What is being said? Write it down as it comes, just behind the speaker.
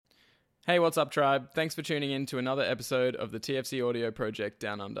Hey, what's up, tribe? Thanks for tuning in to another episode of the TFC Audio Project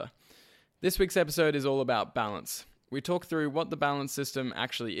Down Under. This week's episode is all about balance. We talk through what the balance system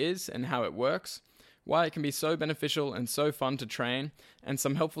actually is and how it works, why it can be so beneficial and so fun to train, and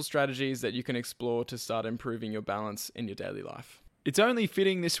some helpful strategies that you can explore to start improving your balance in your daily life. It's only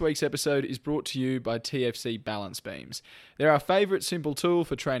fitting this week's episode is brought to you by TFC Balance Beams. They're our favourite simple tool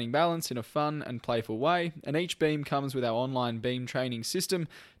for training balance in a fun and playful way, and each beam comes with our online beam training system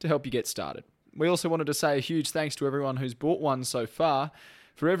to help you get started. We also wanted to say a huge thanks to everyone who's bought one so far.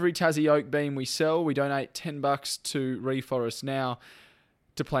 For every Tassie Oak beam we sell, we donate $10 to Reforest Now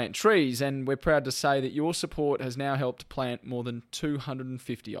to plant trees, and we're proud to say that your support has now helped plant more than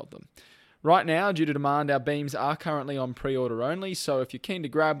 250 of them. Right now, due to demand, our beams are currently on pre-order only, so if you're keen to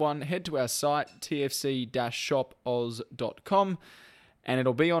grab one, head to our site, tfc-shopoz.com, and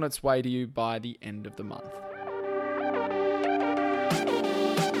it'll be on its way to you by the end of the month.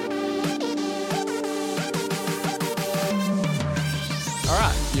 All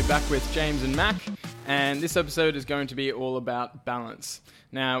right, you're back with James and Mac, and this episode is going to be all about balance.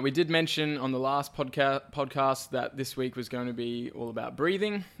 Now, we did mention on the last podcast that this week was going to be all about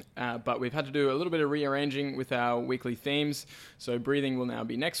breathing, but we've had to do a little bit of rearranging with our weekly themes, so breathing will now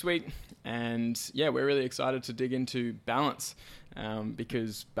be next week. And yeah, we're really excited to dig into balance,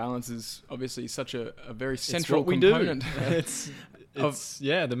 because balance is obviously such a very central component. It's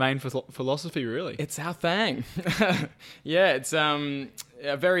the main philosophy, really. It's our thing. Yeah, it's a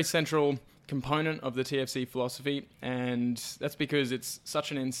very central component of the TFC philosophy, and that's because it's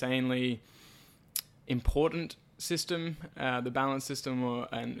such an insanely important system. The balance system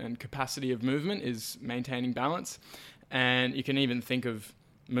and capacity of movement is maintaining balance, and you can even think of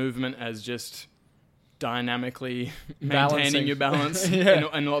movement as just dynamically maintaining your balance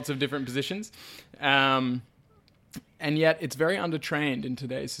in lots of different positions. And yet it's very undertrained in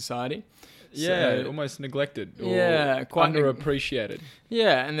today's society. Yeah, almost neglected or quite underappreciated.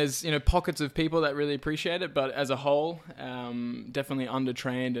 Yeah, and there's pockets of people that really appreciate it, but as a whole, definitely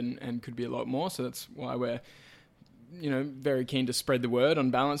undertrained and could be a lot more. So that's why we're very keen to spread the word on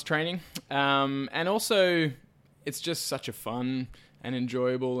balance training. And also, it's just such a fun and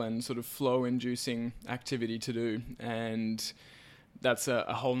enjoyable and sort of flow-inducing activity to do, and that's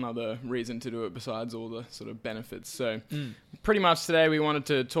a whole nother reason to do it besides all the sort of benefits. So pretty much today we wanted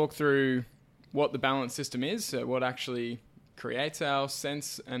to talk through what the balance system is, so what actually creates our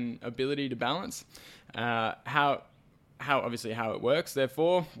sense and ability to balance, how it works,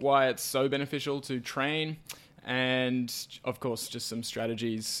 therefore, why it's so beneficial to train, and of course just some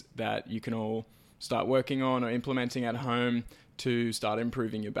strategies that you can all start working on or implementing at home to start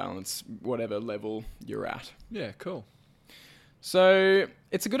improving your balance, whatever level you're at. Yeah, cool. So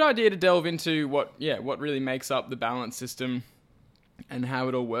it's a good idea to delve into what really makes up the balance system and how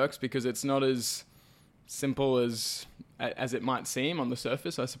it all works, because it's not as simple as it might seem on the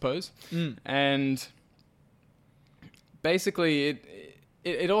surface, I suppose. And basically,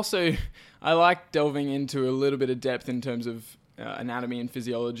 it also, I like delving into a little bit of depth in terms of anatomy and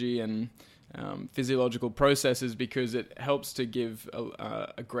physiology and physiological processes, because it helps to give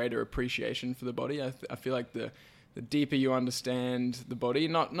a greater appreciation for the body. I feel like the deeper you understand the body,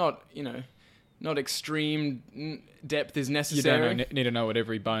 not extreme depth is necessary. You don't need to know what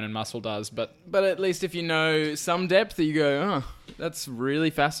every bone and muscle does, but at least if you know some depth, you go, oh, that's really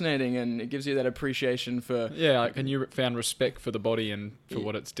fascinating, and it gives you that appreciation for... Yeah, and you found respect for the body and for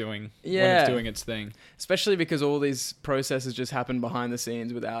what it's doing when it's doing its thing. Especially because all these processes just happen behind the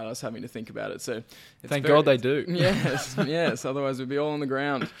scenes without us having to think about it. So Thank God they do. Yes, otherwise we'd be all on the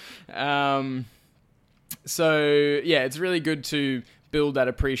ground. So yeah, it's really good to build that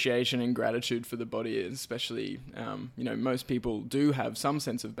appreciation and gratitude for the body, especially, most people do have some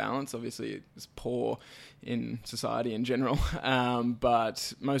sense of balance. Obviously, it's poor in society in general,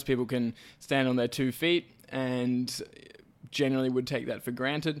 but most people can stand on their 2 feet and generally would take that for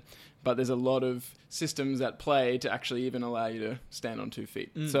granted. But there's a lot of systems at play to actually even allow you to stand on 2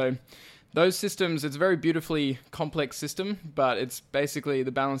 feet. So those systems, it's a very beautifully complex system, but it's basically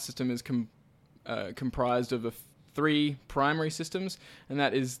the balance system is comprised of 3 primary systems, and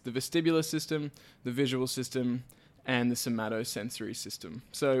that is the vestibular system, the visual system, and the somatosensory system.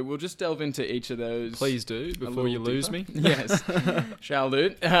 So we'll just delve into each of those. Please do, before you lose me. Yes, shall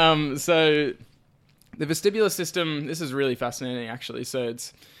do. So the vestibular system, this is really fascinating actually. So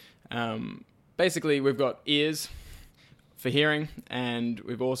it's basically we've got ears for hearing, and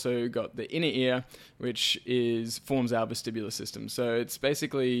we've also got the inner ear, which forms our vestibular system. So it's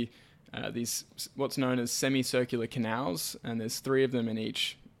basically these what's known as semicircular canals, and there's 3 of them in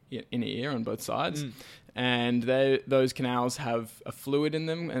each inner ear on both sides. and those canals have a fluid in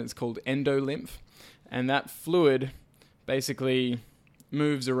them, and it's called endolymph, and that fluid basically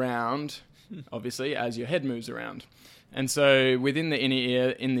moves around, obviously, as your head moves around. And so within the inner ear,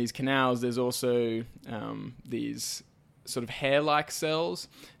 in these canals, there's also these sort of hair-like cells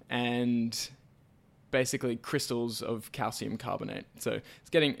and basically crystals of calcium carbonate. So it's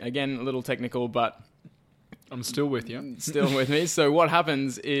getting, again, a little technical, but I'm still with you. Still with me. So what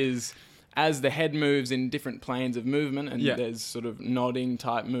happens is, as the head moves in different planes of movement, and there's sort of nodding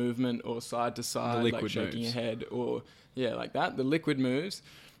type movement or side to side, like shaking your head, or like that, the liquid moves,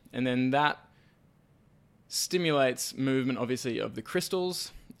 and then that stimulates movement, obviously, of the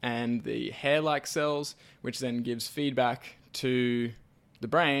crystals and the hair-like cells, which then gives feedback to the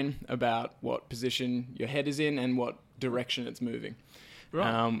brain about what position your head is in and what direction it's moving.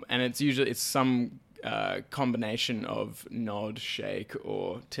 Right. And it's some combination of nod, shake,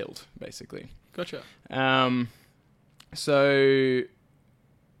 or tilt, basically. Gotcha. So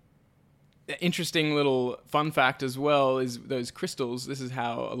interesting little fun fact as well is those crystals. This is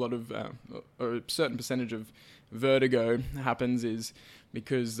how a lot of, or a certain percentage of vertigo happens, is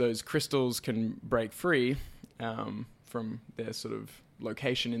because those crystals can break free from their sort of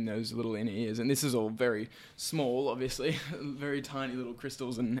location in those little inner ears. And this is all very small, obviously, very tiny little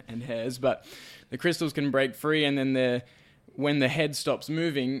crystals and hairs, but the crystals can break free, and then when the head stops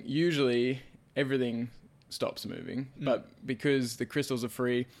moving, usually everything stops moving. But because the crystals are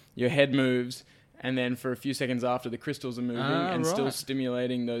free, your head moves, and then for a few seconds after, the crystals are moving still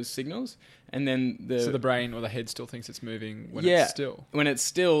stimulating those signals. And then the brain or the head still thinks it's moving when it's still. When it's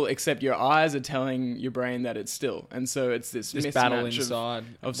still, except your eyes are telling your brain that it's still. And so it's this battle inside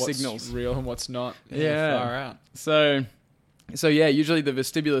of what's signals. Real and what's not. Far out. So usually the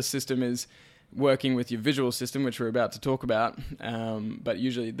vestibular system is working with your visual system, which we're about to talk about, but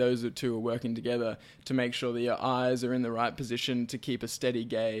usually those two are working together to make sure that your eyes are in the right position to keep a steady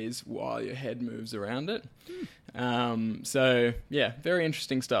gaze while your head moves around it. Very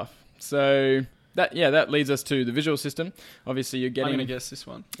interesting stuff. So that leads us to the visual system. Obviously, you're getting... I'm going to guess this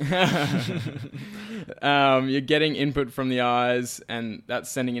one. You're getting input from the eyes, and that's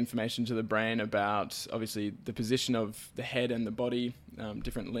sending information to the brain about, obviously, the position of the head and the body,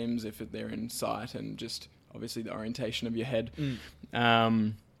 different limbs if they're in sight, and just, obviously, the orientation of your head.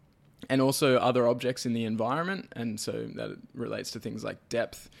 And also other objects in the environment, and so that relates to things like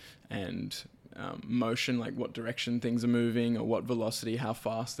depth and motion, like what direction things are moving, or what velocity, how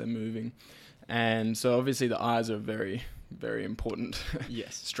fast they're moving. And so obviously the eyes are a very, very important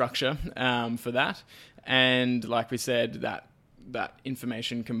structure for that. And like we said, that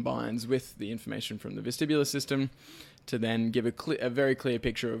information combines with the information from the vestibular system to then give a very clear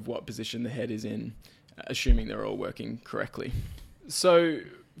picture of what position the head is in, assuming they're all working correctly. So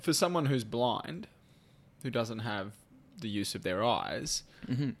for someone who's blind, who doesn't have the use of their eyes,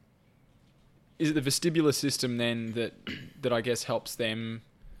 is it the vestibular system then that I guess helps them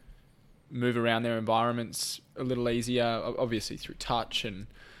move around their environments a little easier, obviously through touch and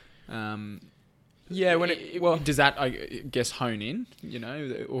does that, I guess, hone in,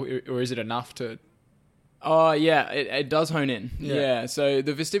 or is it enough to... Oh yeah, it does hone in. Yeah. So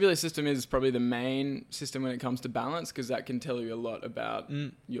the vestibular system is probably the main system when it comes to balance, because that can tell you a lot about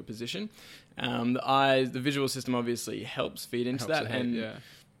your position. The visual system obviously helps feed into that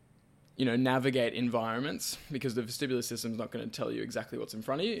navigate environments, because the vestibular system is not going to tell you exactly what's in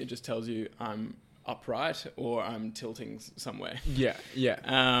front of you. It just tells you I'm upright or I'm tilting somewhere.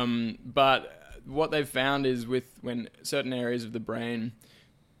 But what they've found is when certain areas of the brain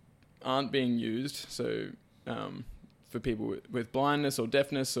aren't being used, so for people with blindness or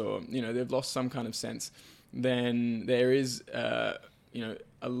deafness, or they've lost some kind of sense, then there is what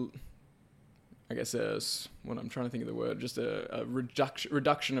I'm trying to think of the word, just a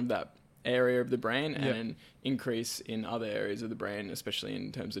reduction of that area of the brain, and an increase in other areas of the brain, especially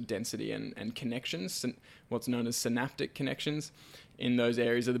in terms of density and connections, what's known as synaptic connections in those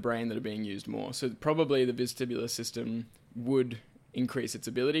areas of the brain that are being used more. So probably the vestibular system would increase its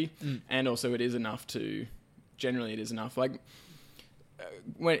ability, and also it is enough. Like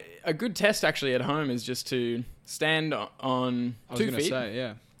when a good test actually at home is just to stand on 2 feet,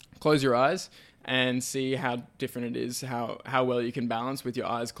 close your eyes, and see how different it is, how well you can balance with your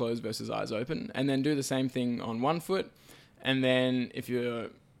eyes closed versus eyes open, and then do the same thing on 1 foot, and then if you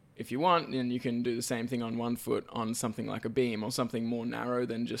want, then you can do the same thing on 1 foot on something like a beam or something more narrow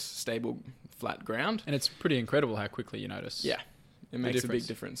than just stable flat ground. And it's pretty incredible how quickly you notice. Yeah, it makes a big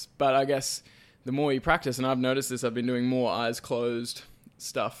difference. But I guess the more you practice, and I've noticed this, I've been doing more eyes closed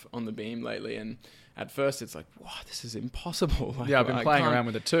stuff on the beam lately, and at first it's like, wow, this is impossible. Like, Yeah, I've been I playing can't- around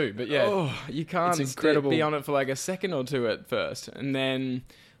with it too, but yeah. Oh, you can't It's incredible. be on it for like a second or two at first. And then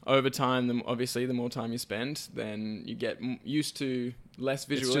over time, the more time you spend, then you get used to less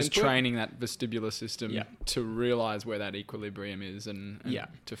visual It's just input. training that vestibular system Yeah. to realize where that equilibrium is and Yeah.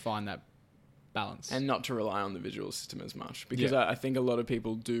 to find that balance. And not to rely on the visual system as much. Because Yeah. I think a lot of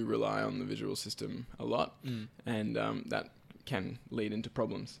people do rely on the visual system a lot. Mm. And that can lead into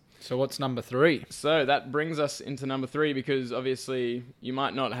problems. So what's number 3? So that brings us into number 3, because obviously you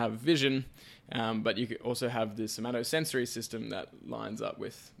might not have vision, but you could also have the somatosensory system that lines up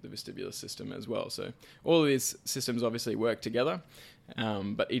with the vestibular system as well. So all of these systems obviously work together,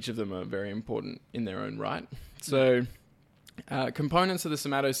 but each of them are very important in their own right. So components of the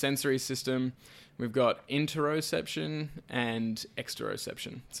somatosensory system, we've got interoception and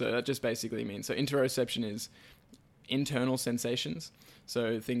exteroception. So that just basically means, so interoception is internal sensations.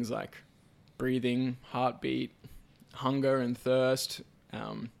 So things like breathing, heartbeat, hunger and thirst,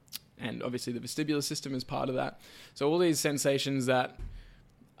 and obviously the vestibular system is part of that. So all these sensations that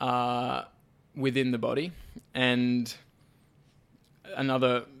are within the body. And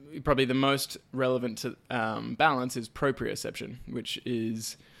another, probably the most relevant to balance, is proprioception, which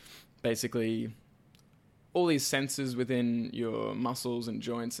is basically all these sensors within your muscles and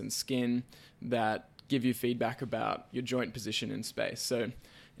joints and skin that give you feedback about your joint position in space. So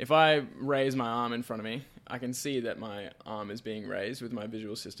if I raise my arm in front of me, I can see that my arm is being raised with my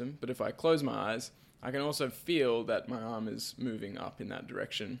visual system. But if I close my eyes, I can also feel that my arm is moving up in that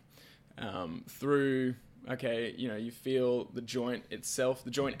direction through, you feel the joint itself,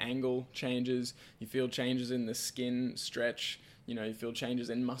 the joint angle changes, you feel changes in the skin stretch, you feel changes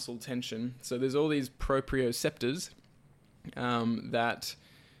in muscle tension. So there's all these proprioceptors that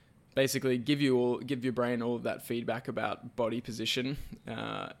basically give your brain all of that feedback about body position,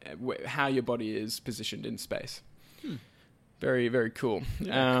 how your body is positioned in space. Very, very cool.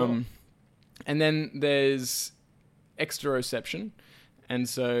 Yeah, cool. And then there's exteroception, and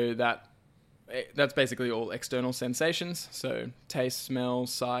so that's basically all external sensations. So taste, smell,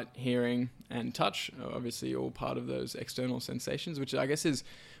 sight, hearing, and touch are obviously all part of those external sensations, which I guess is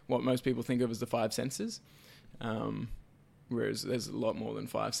what most people think of as the 5 senses. Whereas there's a lot more than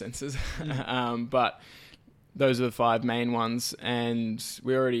 5 senses. But those are the 5 main ones. And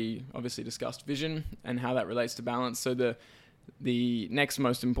we already obviously discussed vision and how that relates to balance. So the next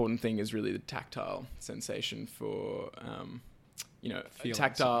most important thing is really the tactile sensation for, Feeling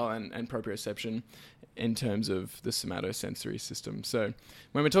tactile and proprioception in terms of the somatosensory system. So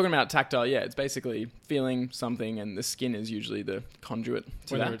when we're talking about tactile, it's basically feeling something, and the skin is usually the conduit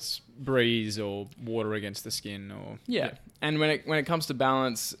to Whether that. it's breeze or water against the skin or... Yeah. And when it comes to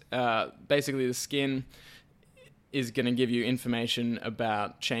balance, basically the skin is going to give you information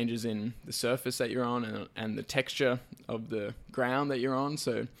about changes in the surface that you're on and the texture of the ground that you're on.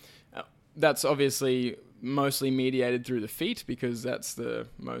 So that's obviously mostly mediated through the feet, because that's the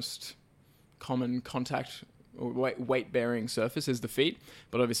most common contact or weight-bearing surface is the feet.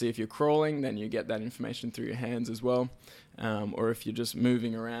 But obviously if you're crawling, then you get that information through your hands as well. Or if you're just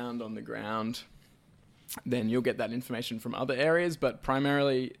moving around on the ground, then you'll get that information from other areas. But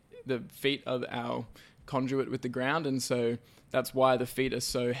primarily the feet are our conduit with the ground, and so that's why the feet are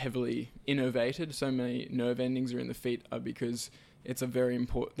so heavily innervated. So many nerve endings are in the feet, because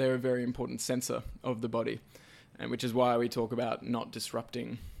they're a very important sensor of the body, and which is why we talk about not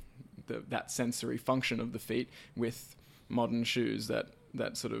disrupting that sensory function of the feet with modern shoes that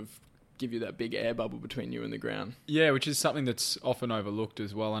sort of give you that big air bubble between you and the ground. Yeah, which is something that's often overlooked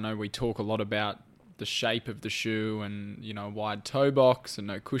as well. I know we talk a lot about the shape of the shoe and, wide toe box and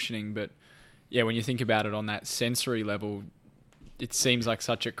no cushioning, but yeah, when you think about it on that sensory level, it seems like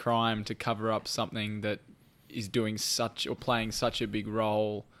such a crime to cover up something that is doing playing such a big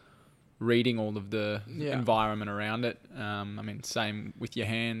role, reading all of the environment around it. Same with your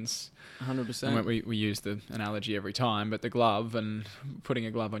hands. 100%. We use the analogy every time, but the glove and putting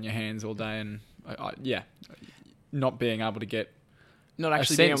a glove on your hands all day and not being able to get not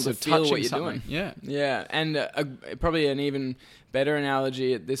actually being able to feel what you're doing. Yeah. Yeah. And probably an even better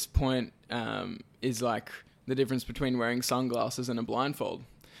analogy at this point is like the difference between wearing sunglasses and a blindfold.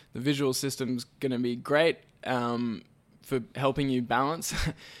 The visual system's going to be great for helping you balance.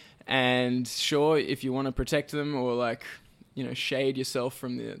 And sure, if you want to protect them or shade yourself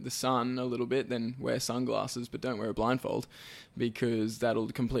from the sun a little bit, then wear sunglasses, but don't wear a blindfold, because that'll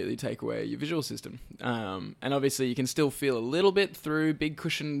completely take away your visual system. And obviously you can still feel a little bit through big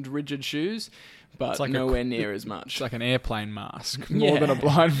cushioned rigid shoes, but like nowhere near as much. It's like an airplane mask more than a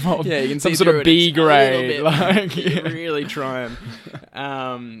blindfold. Yeah, you can some see sort of B grade. Like, you're really trying.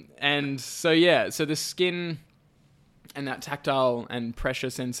 And so the skin and that tactile and pressure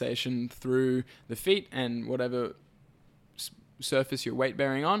sensation through the feet and whatever surface you're weight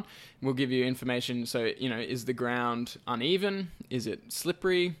bearing on will give you information. So, is the ground uneven? Is it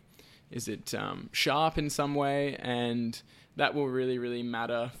slippery? Is it sharp in some way? And that will really, really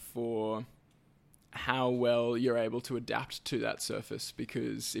matter for how well you're able to adapt to that surface.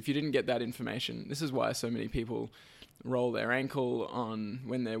 Because if you didn't get that information, this is why so many people roll their ankle on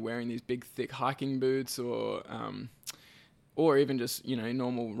when they're wearing these big, thick hiking boots or even just,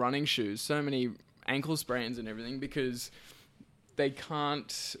 normal running shoes. So many ankle sprains and everything because they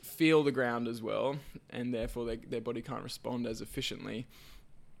can't feel the ground as well, and therefore their body can't respond as efficiently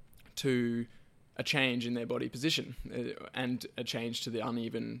to a change in their body position and a change to the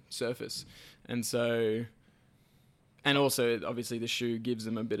uneven surface. And also obviously the shoe gives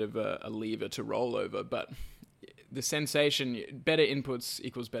them a bit of a lever to roll over, but the sensation, better inputs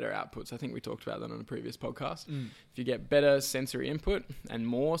equals better outputs. I think we talked about that on a previous podcast. If you get better sensory input and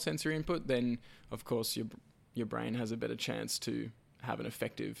more sensory input, then of course your brain has a better chance to have an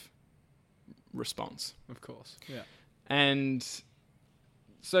effective response. Of course, yeah. And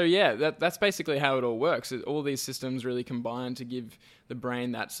so, that's basically how it all works. All these systems really combine to give the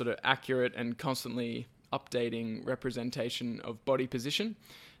brain that sort of accurate and constantly updating representation of body position.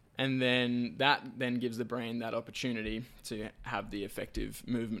 And then that gives the brain that opportunity to have the effective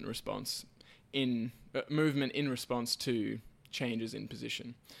movement in response to changes in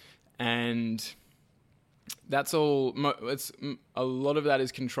position. And that's all. It's a lot of that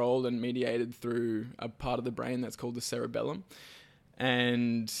is controlled and mediated through a part of the brain that's called the cerebellum,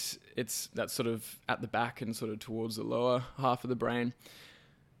 and that's sort of at the back and sort of towards the lower half of the brain.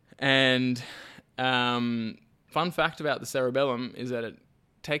 And fun fact about the cerebellum is that it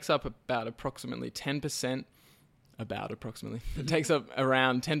takes up about approximately 10%. It takes up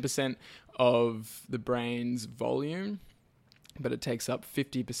around 10% of the brain's volume, but it takes up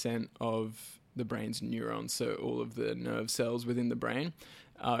 50% of the brain's neurons. So all of the nerve cells within the brain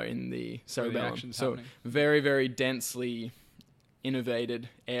are in the cerebellum. So very, very densely innervated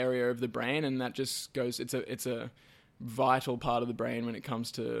area of the brain, and that just goes. It's a vital part of the brain when it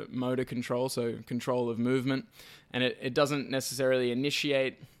comes to motor control, so control of movement. And it doesn't necessarily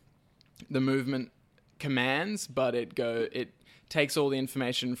initiate the movement commands, but it takes all the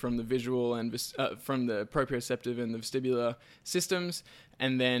information from the visual and from the proprioceptive and the vestibular systems,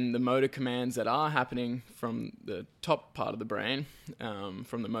 and then the motor commands that are happening from the top part of the brain,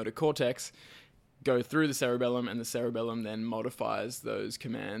 from the motor cortex, go through the cerebellum, and the cerebellum then modifies those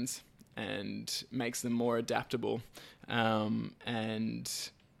commands and makes them more adaptable and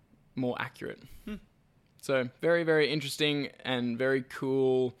more accurate. So very, very interesting and very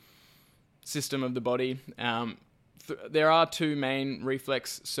cool system of the body. There are two main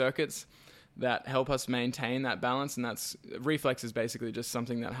reflex circuits that help us maintain that balance, and that's reflex is basically just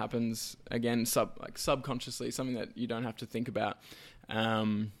something that happens again subconsciously, something that you don't have to think about,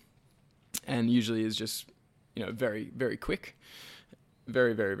 and usually is just very, very quick,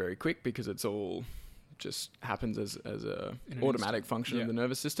 very, very, very quick, because it's all just happens as a automatic function of the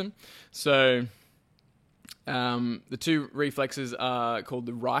nervous system. So the two reflexes are called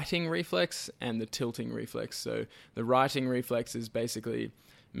the righting reflex and the tilting reflex. So the righting reflex is basically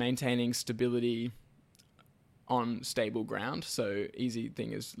maintaining stability on stable ground. So easy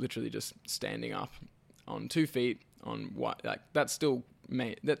thing is literally just standing up on 2 feet on what, like that still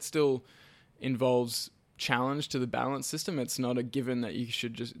involves challenge to the balance system. It's not a given that you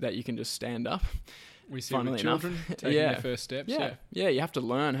can just stand up. We see with children taking their first steps. Yeah, you have to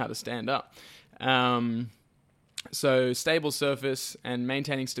learn how to stand up. So stable surface and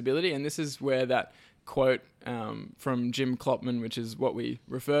maintaining stability, and this is where that quote from Jim Klopman, which is what we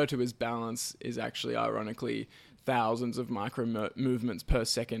refer to as balance, is actually ironically thousands of micro movements per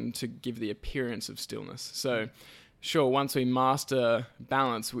second to give the appearance of stillness. So sure, once we master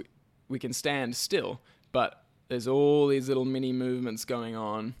balance, we can stand still, but there's all these little mini movements going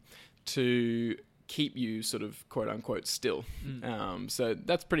on to keep you sort of quote unquote still. So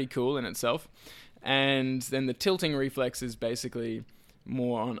that's pretty cool in itself. And then the tilting reflex is basically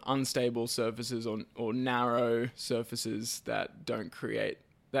more on unstable surfaces or narrow surfaces that don't create,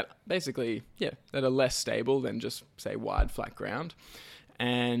 that are less stable than just say wide flat ground.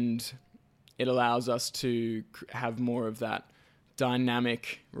 And it allows us to have more of that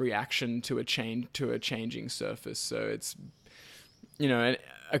dynamic reaction to a changing surface. So it's, you know,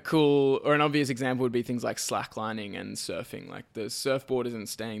 a cool or an obvious example would be things like slacklining and surfing. Like the surfboard isn't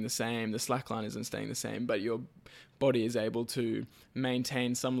staying the same, the slackline isn't staying the same, but your body is able to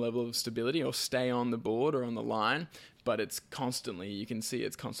maintain some level of stability or stay on the board or on the line, but you can see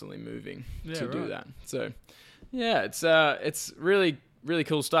it's constantly moving do that. So yeah, it's really, really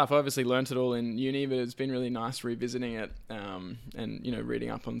cool stuff. I obviously learnt it all in uni, but it's been really nice revisiting it, and, you know, reading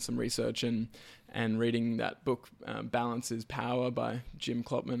up on some research and reading that book, Balance is Power by Jim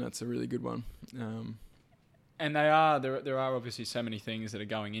Klopman. That's a really good one. And there are obviously so many things that are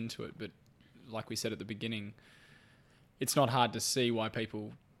going into it, but like we said at the beginning, it's not hard to see why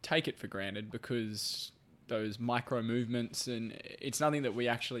people take it for granted, because those micro movements, and it's nothing that we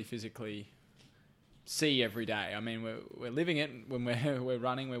actually physically see every day. I mean, we're living it when we're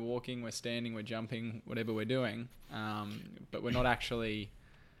running, we're walking, we're standing, we're jumping, whatever we're doing, but we're not actually,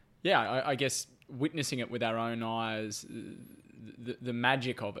 I guess, witnessing it with our own eyes, the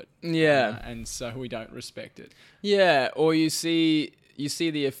magic of it. Yeah. And so we don't respect it. Yeah, or you see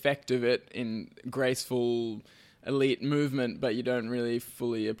the effect of it in graceful elite movement, but you don't really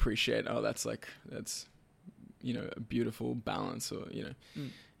fully appreciate, that's you know, a beautiful balance, or, you know.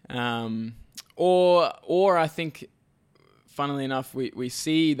 Or I think, funnily enough, we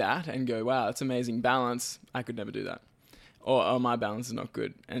see that and go, wow, that's amazing balance. I could never do that. Or, oh, my balance is not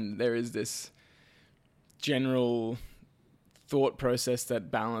good. And there is this general thought process that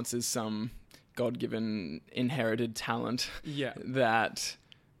balance is some God-given inherited talent that,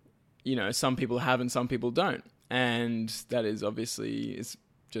 you know, some people have and some people don't. And that is is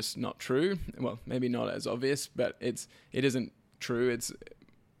just not true. Well, maybe not as obvious, but it isn't true. It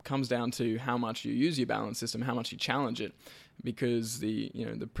comes down to how much you use your balance system, how much you challenge it, because the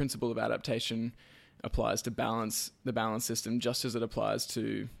principle of adaptation applies to the balance system just as it applies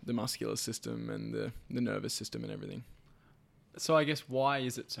to the muscular system and the nervous system and everything. So I guess, why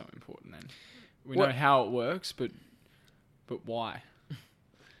is it so important then? We know how it works, but why?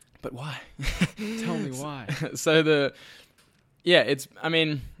 But why? Tell me why. So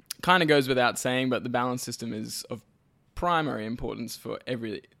kind of goes without saying, but the balance system is of primary importance for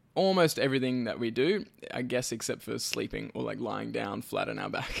almost everything that we do, I guess, except for sleeping or like lying down flat on our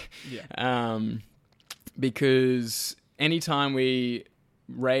back. Yeah. Because anytime we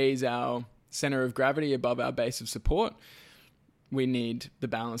raise our center of gravity above our base of support, we need the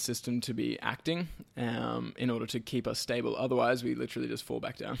balance system to be acting in order to keep us stable. Otherwise, we literally just fall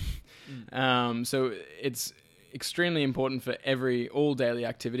back down. So it's extremely important for all daily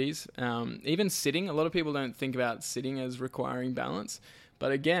activities. Even sitting, a lot of people don't think about sitting as requiring balance.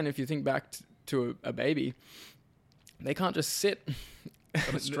 But again, if you think back to a baby, they can't just sit. Got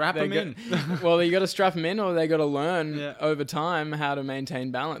to strap them in. Well, you got to strap them in, or they got to learn over time how to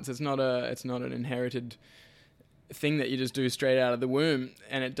maintain balance. It's not an inherited thing that you just do straight out of the womb,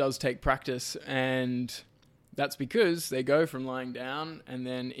 and it does take practice. And that's because they go from lying down and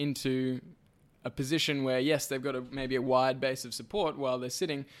then into a position where, yes, they've got maybe a wide base of support while they're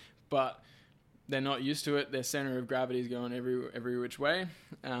sitting, but they're not used to it. Their center of gravity is going every which way,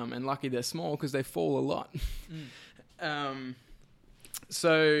 and lucky they're small because they fall a lot.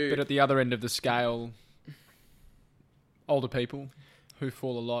 But at the other end of the scale, older people who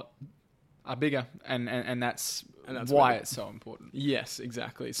fall a lot are bigger, and that's why it's so important. Yes,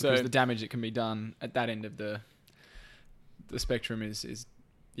 exactly. Because the damage that can be done at that end of the spectrum is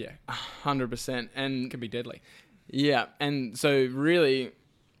 100%, and can be deadly. Yeah, and so really,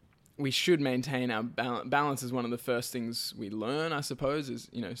 we should maintain our balance. Balance is one of the first things we learn, I suppose.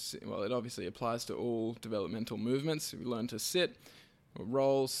 It obviously applies to all developmental movements. We learn to sit, or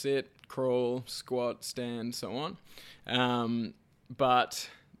roll, sit, crawl, squat, stand, so on. But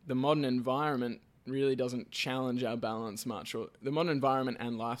the modern environment really doesn't challenge our balance much, or the modern environment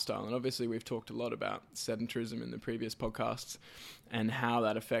and lifestyle. And obviously we've talked a lot about sedentarism in the previous podcasts and how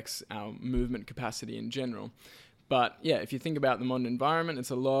that affects our movement capacity in general. But yeah, if you think about the modern environment, it's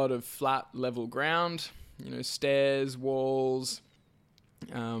a lot of flat, level ground, stairs, walls,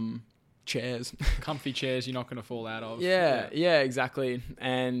 chairs. Comfy chairs you're not going to fall out of. Yeah, exactly.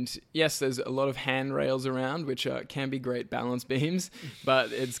 And yes, there's a lot of handrails around, which can be great balance beams,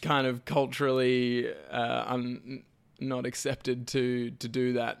 but it's kind of culturally not accepted to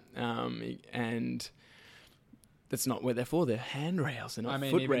do that. And that's not what they're for. They're handrails, they're not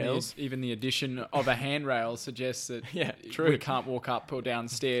foot rails. Even the addition of a handrail suggests that we can't walk up or down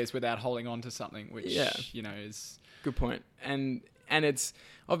stairs without holding on to something, which is... Good point. And it's...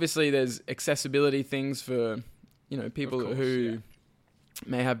 Obviously, there's accessibility things for, people who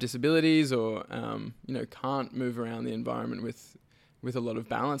may have disabilities or can't move around the environment with a lot of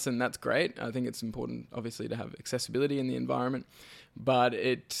balance, and that's great. I think it's important, obviously, to have accessibility in the environment, but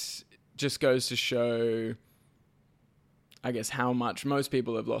it just goes to show, I guess, how much most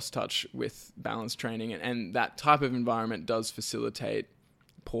people have lost touch with balance training, and that type of environment does facilitate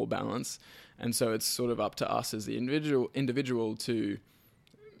poor balance. And so it's sort of up to us as the individual to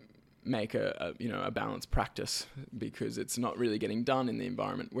make a balanced practice, because it's not really getting done in the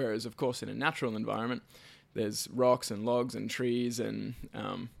environment. Whereas, of course, in a natural environment, there's rocks and logs and trees and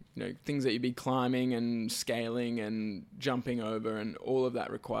things that you'd be climbing and scaling and jumping over, and all of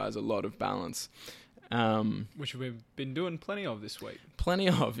that requires a lot of balance. Which we've been doing plenty of this week. Plenty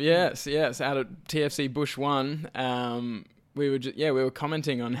of, yes. Out at TFC Bush 1, we were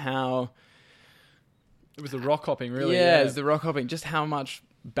commenting on how it was the rock hopping, really. Yeah, it's the rock hopping. Just how much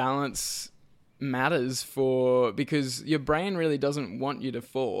balance matters because your brain really doesn't want you to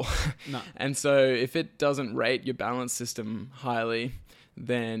fall. No. And so if it doesn't rate your balance system highly,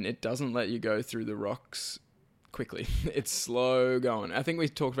 then it doesn't let you go through the rocks quickly. It's slow going. I think we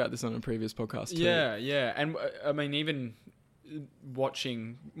talked about this on a previous podcast too. Yeah. And I mean, even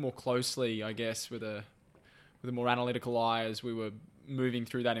watching more closely, I guess, with a more analytical eye as we were moving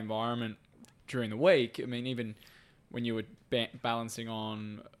through that environment during the week. I mean, even when you were balancing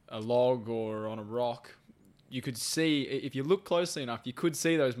on a log or on a rock, you could see, if you look closely enough, you could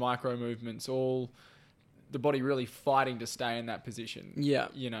see those micro movements, all the body really fighting to stay in that position. Yeah.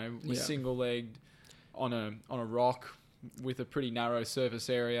 Single-legged on a rock with a pretty narrow surface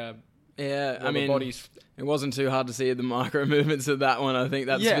area. Yeah, I mean, it wasn't too hard to see the micro movements of that one. I think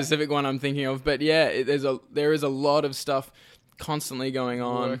that specific one I'm thinking of. But yeah, there is a lot of stuff constantly going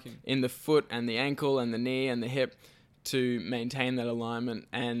on in the foot and the ankle and the knee and the hip to maintain that alignment.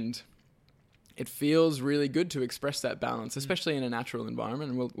 And it feels really good to express that balance, especially in a natural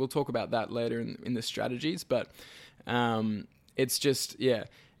environment. And we'll talk about that later in the strategies. But it's just,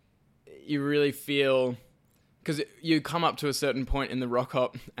 you really feel... Because you come up to a certain point in the rock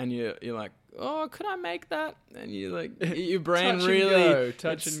hop and you're like, oh, could I make that? And you like, your brain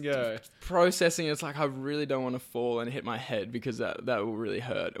touch and go. Processing. It's like, I really don't want to fall and hit my head because that will really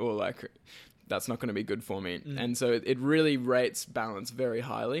hurt, or like, that's not going to be good for me. And so it really rates balance very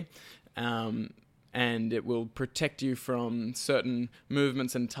highly. And it will protect you from certain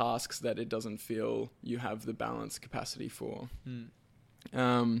movements and tasks that it doesn't feel you have the balance capacity for.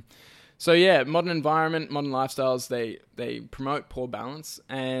 So yeah, modern environment, modern lifestyles, they promote poor balance.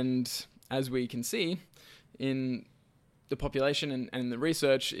 And as we can see in the population and the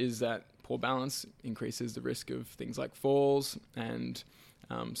research, is that poor balance increases the risk of things like falls and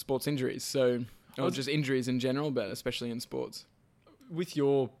sports injuries. Or just injuries in general, but especially in sports. With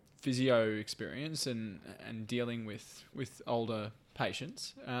your physio experience and dealing with older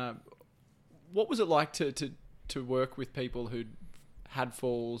patients, what was it like to work with people who'd had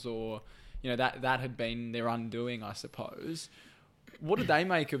falls, or that had been their undoing, I suppose? What did they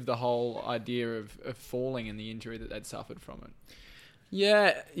make of the whole idea of falling and the injury that they'd suffered from it?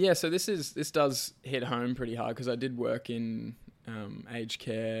 Yeah. So this does hit home pretty hard, because I did work in aged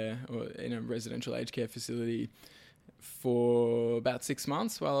care, or in a residential aged care facility for about 6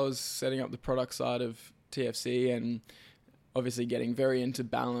 months while I was setting up the product side of TFC, and obviously getting very into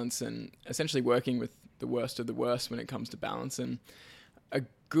balance and essentially working with the worst of the worst when it comes to balance. And a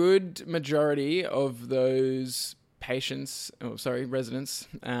good majority of those residents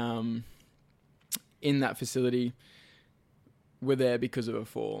in that facility were there because of a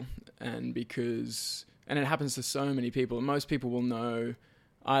fall, and it happens to so many people. Most people will know,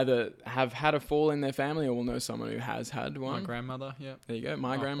 either have had a fall in their family or will know someone who has had one. My grandmother, yeah. There you go,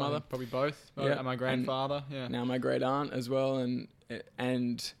 my grandmother. Probably both. Yeah. And my grandfather, yeah. Now my great aunt as well,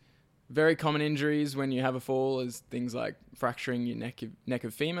 and very common injuries when you have a fall is things like fracturing your neck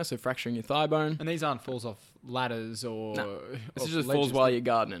of femur, so fracturing your thigh bone. And these aren't falls off ladders or... No, this is just falls while you're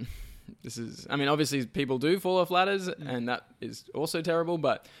gardening. Obviously people do fall off ladders, and that is also terrible,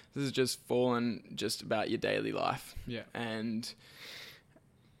 but this is just falling just about your daily life. Yeah. And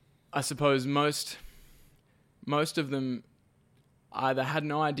I suppose most of them either had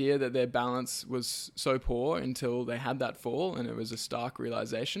no idea that their balance was so poor until they had that fall, and it was a stark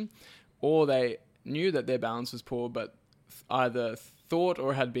realization, or they knew that their balance was poor, but either thought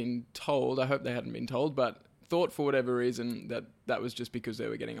or had been told, I hope they hadn't been told, but thought for whatever reason that was just because they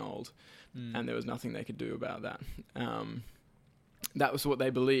were getting old, and there was nothing they could do about that. That was what they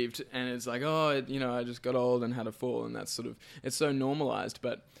believed, and it's like, I just got old and had a fall, and that's sort of, it's so normalized,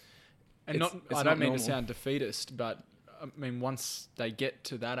 but I don't mean to sound defeatist, but I mean, once they get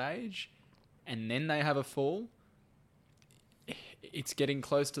to that age and then they have a fall, it's getting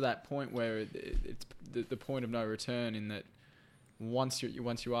close to that point where it's the point of no return, in that once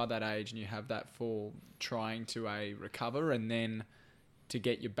you are that age and you have that fall, trying to recover and then to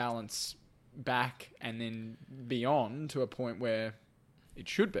get your balance back and then beyond to a point where it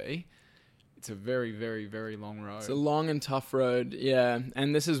should be, it's a very, very, very long road. It's a long and tough road, yeah.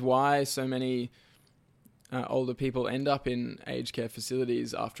 And this is why so many older people end up in aged care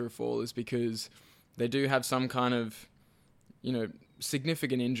facilities after a fall, is because they do have some kind of,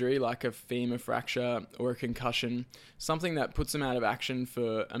 significant injury like a femur fracture or a concussion, something that puts them out of action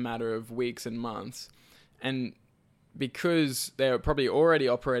for a matter of weeks and months. And because they're probably already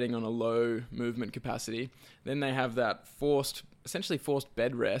operating on a low movement capacity, then they have that essentially forced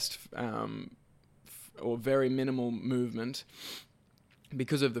bed rest or very minimal movement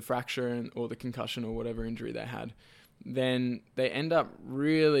because of the fracture or the concussion or whatever injury they had. Then they end up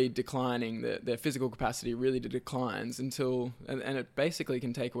really declining, their physical capacity really declines until, and it basically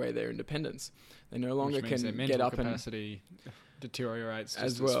can take away their independence. They no longer can their get up capacity deteriorates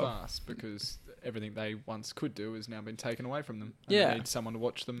just as fast, because everything they once could do has now been taken away from them. And they need someone to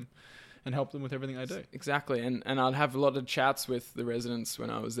watch them and help them with everything they do. Exactly. And I'd have a lot of chats with the residents when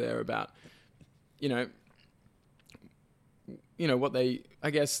I was there about, what they'd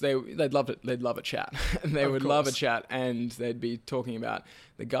love it. They'd love a chat. They would love a chat, and they'd be talking about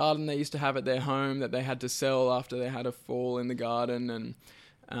the garden they used to have at their home that they had to sell after they had a fall in the garden, and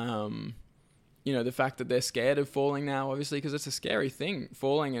the fact that they're scared of falling now, obviously, because it's a scary thing,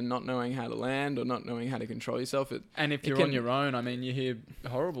 falling and not knowing how to land or not knowing how to control yourself. And if you're on your own, I mean, you hear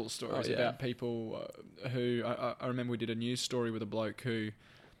horrible stories about people who... I remember we did a news story with a bloke who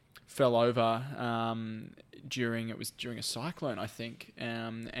fell over during a cyclone, I think,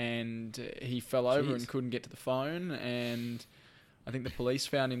 and he fell over and couldn't get to the phone, and I think the police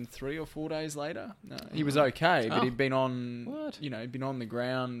found him 3 or 4 days later. He was okay, but he'd been on he'd been on the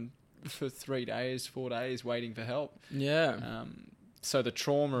ground for 3 days, 4 days, waiting for help. Yeah. So the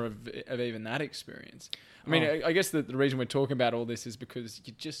trauma of even that experience. I mean, I guess the reason we're talking about all this is because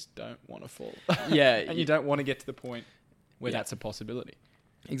you just don't want to fall. Yeah. And you don't want to get to the point where that's a possibility.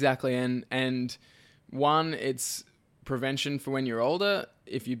 Exactly. And one, it's prevention for when you're older.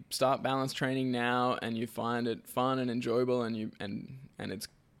 If you start balance training now and you find it fun and enjoyable and it's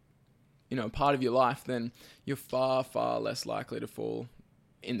part of your life, then you're far, far less likely to fall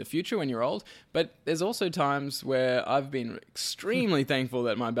in the future when you're old. But there's also times where I've been extremely thankful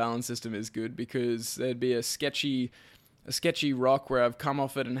that my balance system is good, because there'd be a sketchy rock where I've come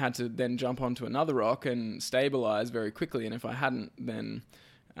off it and had to then jump onto another rock and stabilize very quickly. And if I hadn't, then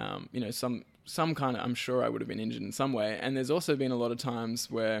some kind of, I'm sure I would have been injured in some way. And there's also been a lot of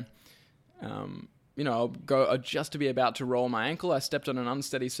times where I'll just to be about to roll my ankle. I stepped on an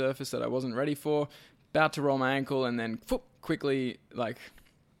unsteady surface that I wasn't ready for, about to roll my ankle, and then quickly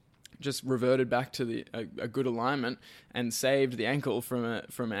just reverted back to a good alignment and saved the ankle from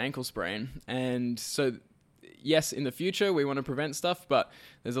an ankle sprain. And so, yes, in the future we want to prevent stuff, but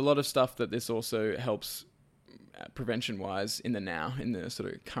there's a lot of stuff that this also helps prevention-wise in the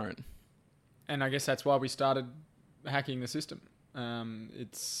sort of current. And I guess that's why we started hacking the system.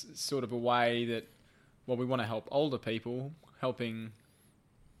 It's sort of a way that, we want to help older people, helping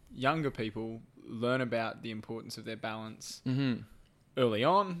younger people learn about the importance of their balance early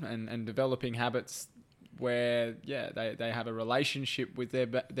on, and developing habits where they have a relationship with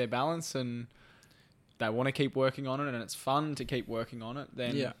their balance, and they want to keep working on it, and it's fun to keep working on it.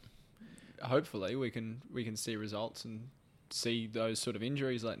 Then hopefully we can see results and see those sort of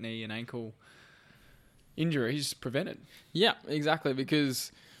injuries like knee and ankle injuries prevented. Yeah, exactly,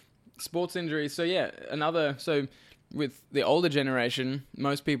 because sports injuries. So with the older generation,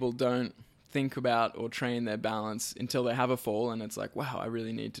 most people don't think about or train their balance until they have a fall, and it's like, wow, I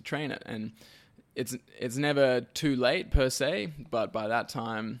really need to train it. And it's never too late per se, but by that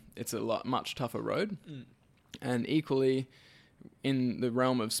time it's a much tougher road. And equally in the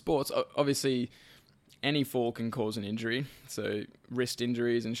realm of sports, obviously any fall can cause an injury. So wrist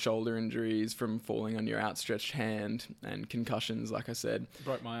injuries and shoulder injuries from falling on your outstretched hand, and concussions, like I said.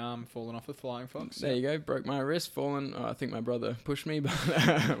 Broke my arm falling off the Flying Fox. There you go. Broke my wrist falling. I think my brother pushed me, but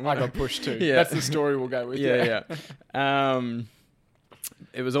I got pushed too. Yeah. That's the story we'll go with. Yeah.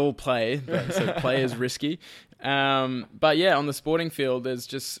 It was all play, so play is risky. But yeah, on the sporting field,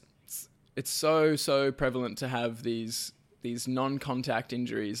 it's so prevalent to have these non-contact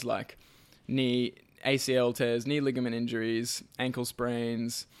injuries like knee ACL tears, knee ligament injuries, ankle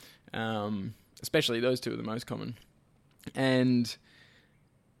sprains, especially those two are the most common. And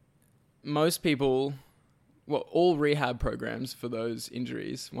most people, all rehab programs for those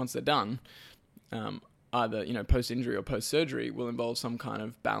injuries, once they're done, either, post-injury or post-surgery will involve some kind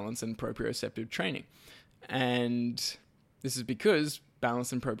of balance and proprioceptive training. And this is because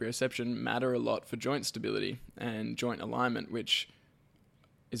balance and proprioception matter a lot for joint stability and joint alignment, which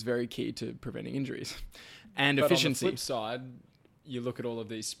is very key to preventing injuries and But efficiency. on the flip side, you look at all of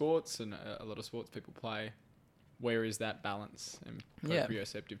these sports, and a lot of sports people play. Where is that balance and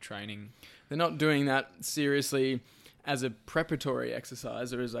proprioceptive training? They're not doing that seriously as a preparatory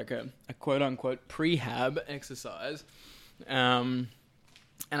exercise or as like a quote-unquote prehab exercise. And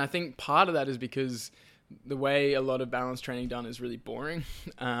I think part of that is because the way a lot of balance training done is really boring.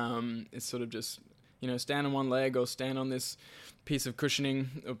 It's sort of just, stand on one leg or stand on this piece of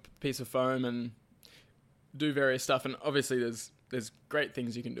cushioning or piece of foam and do various stuff. And obviously there's great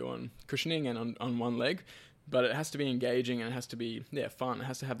things you can do on cushioning and on one leg, but it has to be engaging and it has to be fun. It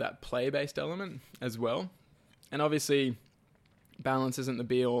has to have that play-based element as well. And obviously balance isn't the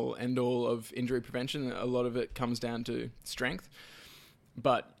be-all, end-all of injury prevention. A lot of it comes down to strength.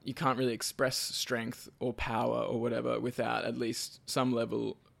 But you can't really express strength or power or whatever without at least some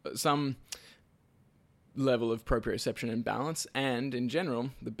level of proprioception and balance. And in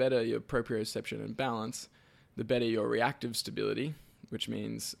general, the better your proprioception and balance, the better your reactive stability, which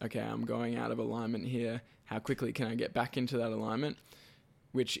means, okay, I'm going out of alignment here. How quickly can I get back into that alignment?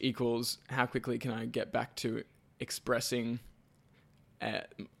 Which equals how quickly can I get back to expressing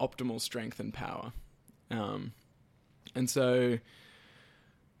optimal strength and power. And so...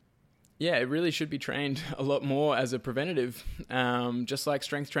 yeah, it really should be trained a lot more as a preventative, just like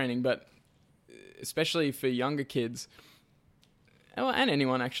strength training, but especially for younger kids, and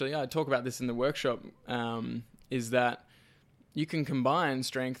anyone actually, I talk about this in the workshop, is that you can combine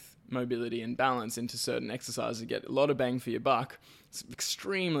strength, mobility, and balance into certain exercises to get a lot of bang for your buck. It's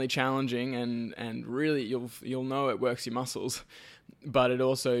extremely challenging, and really you'll know it works your muscles, but it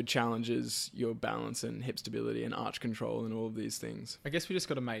also challenges your balance and hip stability and arch control and all of these things. I guess we just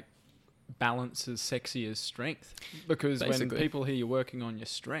got to make balance as sexy as strength, because Basically. when people hear you're working on your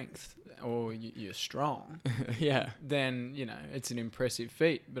strength or you're strong, Yeah. then it's an impressive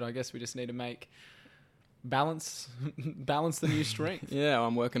feat. But I guess we just need to make balance the new strength. Yeah,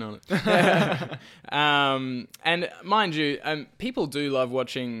 I'm working on it. And mind you, people do love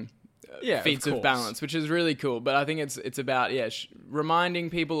watching feats of balance, which is really cool. But I think it's about reminding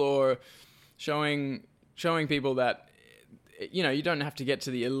people or showing people that you don't have to get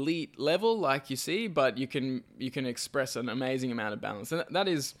to the elite level like you see, but you can express an amazing amount of balance. And that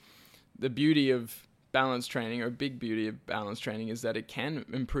is the beauty of balance training, or a big beauty of balance training, is that it can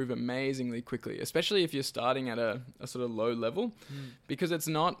improve amazingly quickly, especially if you're starting at a sort of low level, because it's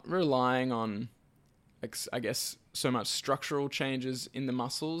not relying on, I guess, so much structural changes in the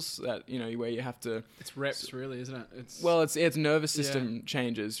muscles that, where you have to... It's reps, really, isn't it? It's nervous system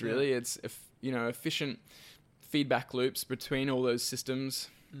changes, really. Yeah. It's, efficient feedback loops between all those systems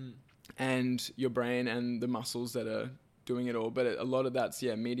and your brain and the muscles that are doing it all. But a lot of that's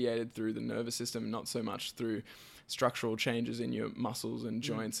mediated through the nervous system, not so much through structural changes in your muscles and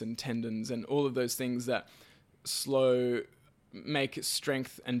joints and tendons and all of those things that make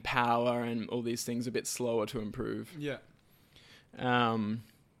strength and power and all these things a bit slower to improve. Yeah.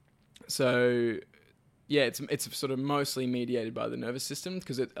 So yeah, it's sort of mostly mediated by the nervous system,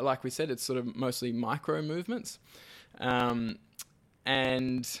 because like we said, it's sort of mostly micro movements, and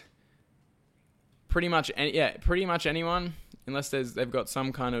pretty much anyone, unless they've got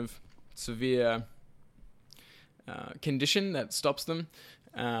some kind of severe condition that stops them,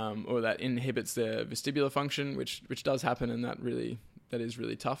 or that inhibits their vestibular function, which does happen, and that is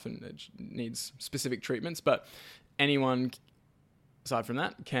really tough and it needs specific treatments. But anyone, aside from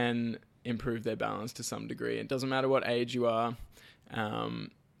that, can improve their balance to some degree. It doesn't matter what age you are, and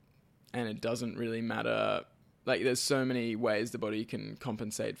it doesn't really matter. Like, there's so many ways the body can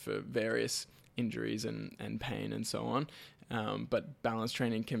compensate for various injuries and pain and so on. But balance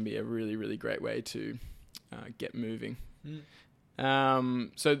training can be a really, really great way to get moving.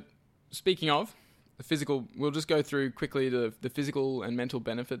 So speaking of the physical, we'll just go through quickly the physical and mental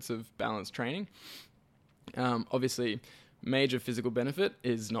benefits of balance training. Obviously, major physical benefit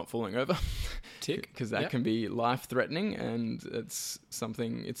is not falling over. Tick. Because that can be life-threatening, and it's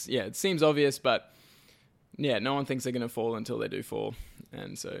something, it seems obvious, but no one thinks they're going to fall until they do fall.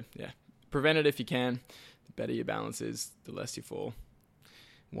 And so, prevent it if you can. The better your balance is, the less you fall.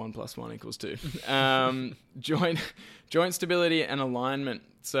 1 + 1 = 2. Joint stability and alignment.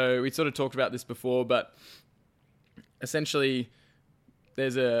 So we sort of talked about this before, but essentially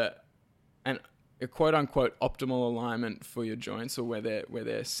there's a quote unquote optimal alignment for your joints, or where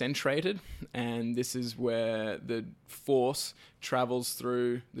they're centrated, and this is where the force travels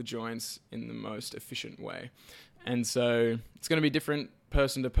through the joints in the most efficient way. And so it's going to be different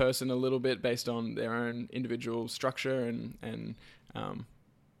person to person a little bit based on their own individual structure and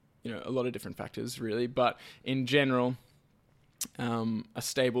a lot of different factors really. But in general, a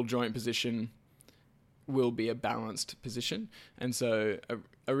stable joint position will be a balanced position. And so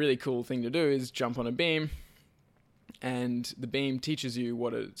a really cool thing to do is jump on a beam, and the beam teaches you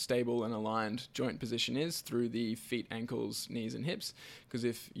what a stable and aligned joint position is through the feet, ankles, knees, and hips. Because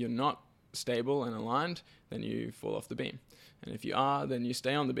if you're not stable and aligned, then you fall off the beam. And if you are, then you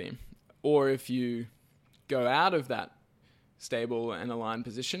stay on the beam. Or if you go out of that stable and aligned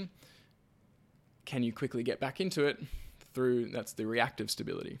position, can you quickly get back into it that's the reactive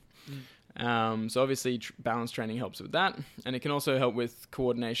stability. So obviously balance training helps with that, and it can also help with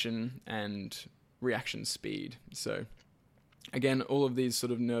coordination and reaction speed. So again, all of these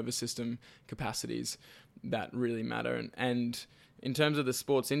sort of nervous system capacities that really matter. And in terms of the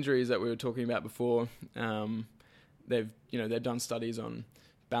sports injuries that we were talking about before, they've done studies on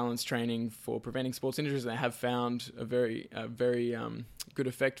balance training for preventing sports injuries, and they have found a very good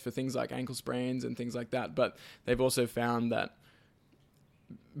effect for things like ankle sprains and things like that. But they've also found that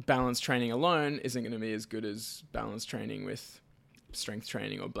balance training alone isn't going to be as good as balance training with strength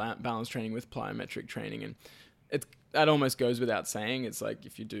training or balance training with plyometric training. And that almost goes without saying. It's like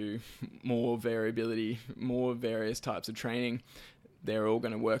if you do more variability, more various types of training, they're all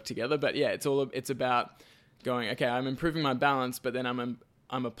going to work together. But yeah, it's about going, okay, I'm improving my balance, but then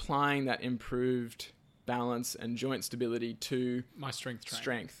I'm applying that improved balance and joint stability to my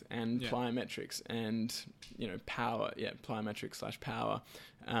strength and plyometrics and power, plyometrics / power,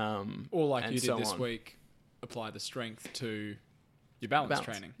 or like you did this week, apply the strength to your balance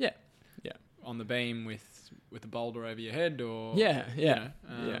training. Yeah On the beam with a boulder over your head, or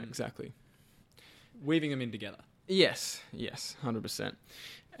exactly, weaving them in together. Yes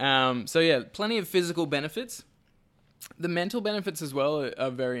 100%. So yeah, plenty of physical benefits. The mental benefits as well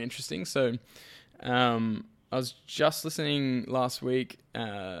are very interesting. So I was just listening last week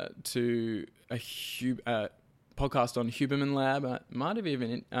to a podcast on Huberman Lab. I might have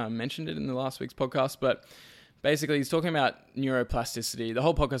even mentioned it in the last week's podcast, but basically he's talking about neuroplasticity. The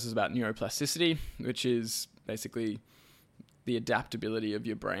whole podcast is about neuroplasticity, which is basically the adaptability of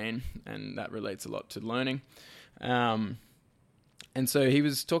your brain, and that relates a lot to learning. And so he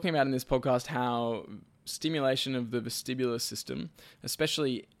was talking about in this podcast how stimulation of the vestibular system,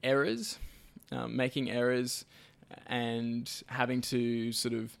 especially errors, making errors and having to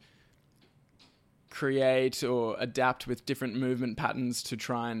sort of create or adapt with different movement patterns to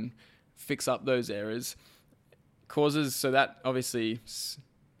try and fix up those errors, causes, so that obviously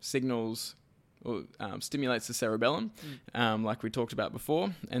signals or stimulates the cerebellum, like we talked about before.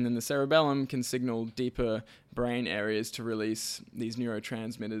 And then the cerebellum can signal deeper brain areas to release these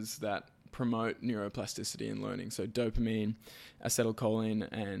neurotransmitters that promote neuroplasticity and learning. So dopamine, acetylcholine,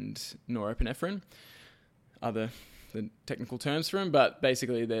 and norepinephrine are the technical terms for them. But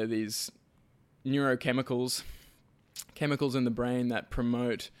basically they're these neurochemicals, chemicals in the brain that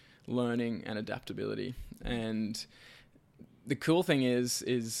promote learning and adaptability. And the cool thing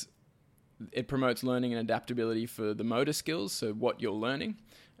is it promotes learning and adaptability for the motor skills, so what you're learning.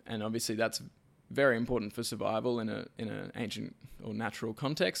 And obviously that's very important for survival in an ancient or natural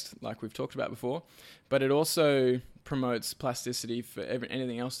context, like we've talked about before. But it also promotes plasticity for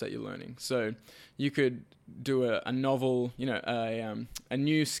anything else that you're learning. So you could do a novel, a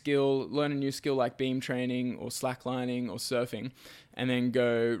new skill, learn a new skill like beam training or slacklining or surfing, and then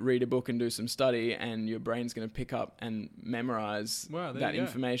go read a book and do some study, and your brain's going to pick up and memorize that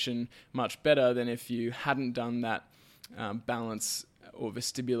information much better than if you hadn't done that balance or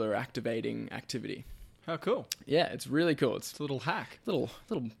vestibular activating activity. How cool. Yeah, it's really cool. It's a little hack. Little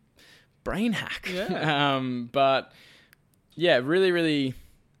brain hack. Yeah. But yeah, really, really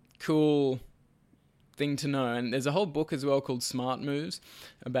cool thing to know. And there's a whole book as well called Smart Moves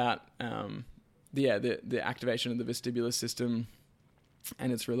about the activation of the vestibular system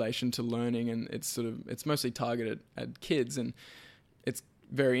and its relation to learning, and it's mostly targeted at kids. And it's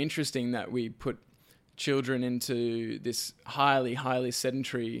very interesting that we put children into this highly, highly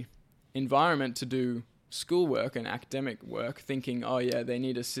sedentary environment to do schoolwork and academic work, thinking, oh yeah, they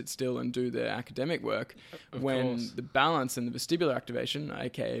need to sit still and do their academic work, when the balance and the vestibular activation,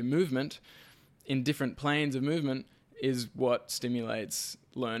 aka movement, in different planes of movement, is what stimulates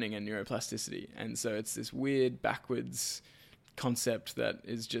learning and neuroplasticity. And so it's this weird backwards concept that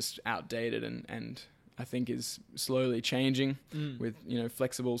is just outdated and I think is slowly changing with,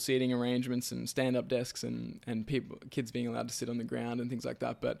 flexible seating arrangements and stand-up desks and kids being allowed to sit on the ground and things like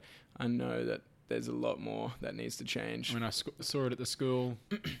that. But I know that there's a lot more that needs to change. When I saw it at the school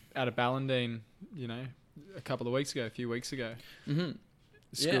out of Ballandine, a few weeks ago, Mm-hmm.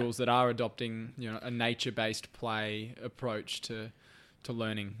 schools that are adopting, a nature-based play approach to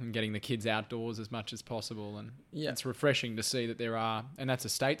learning and getting the kids outdoors as much as possible. And it's refreshing to see that there are, and that's a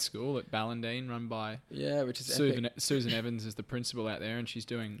state school at Ballandine run by which is Susan Evans is the principal out there, and she's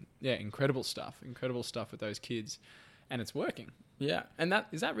doing incredible stuff with those kids, and it's working. Yeah, and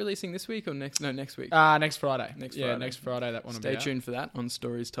is that releasing this week or next? No, next week. Next Friday. Next Friday. Next Friday. That one. Stay tuned for that on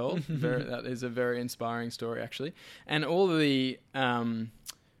Stories Told. That is a very inspiring story, actually. And all of the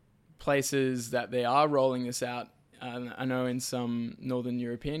places that they are rolling this out, I know in some Northern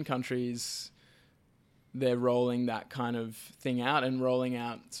European countries, they're rolling that kind of thing out and rolling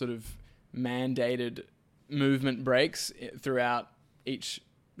out sort of mandated movement breaks throughout each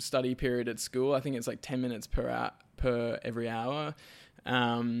study period at school. I think it's like 10 minutes per every hour.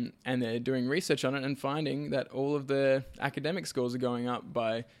 And they're doing research on it and finding that all of the academic scores are going up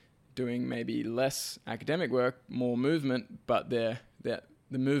by doing maybe less academic work, more movement, but the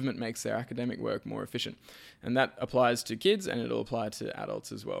movement makes their academic work more efficient. And that applies to kids, and it'll apply to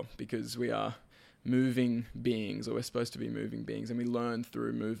adults as well, because we are moving beings, or we're supposed to be moving beings, and we learn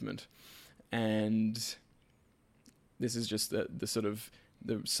through movement. And this is just the sort of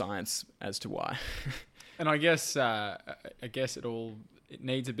the science as to why. And I guess it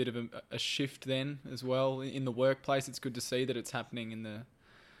needs a bit of a shift then as well in the workplace. It's good to see that it's happening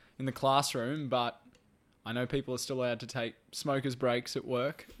in the classroom, but I know people are still allowed to take smokers' breaks at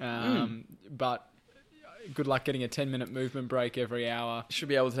work. But good luck getting a 10-minute movement break every hour. Should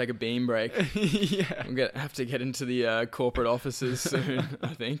be able to take a beam break. Yeah, have to get into the corporate offices soon,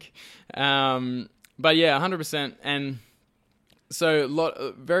 I think. But yeah, 100%. And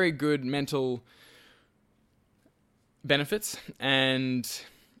so very good mental benefits, and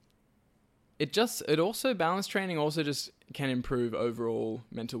it also balance training also just can improve overall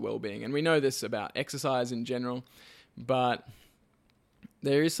mental well-being. And we know this about exercise in general, but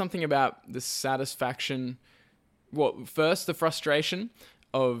there is something about the satisfaction, first the frustration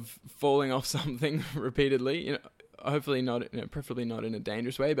of falling off something repeatedly, hopefully not, preferably not in a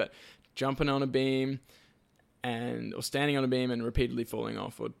dangerous way, but jumping on a beam or standing on a beam and repeatedly falling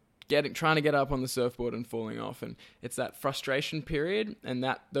off, or trying to get up on the surfboard and falling off. And it's that frustration period, and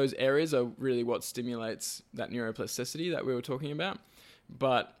those areas are really what stimulates that neuroplasticity that we were talking about.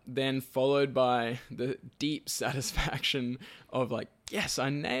 But then followed by the deep satisfaction of like, yes, I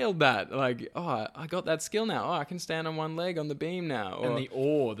nailed that. Like, oh, I got that skill now. Oh, I can stand on one leg on the beam now. And the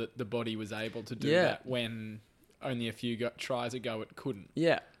awe that the body was able to do that when only a few tries ago it couldn't.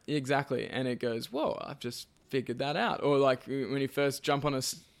 Yeah, exactly. And it goes, whoa, I've just figured that out. Or like when you first jump on a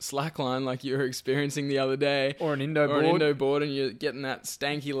slack line like you were experiencing the other day, or an Indo board, and you're getting that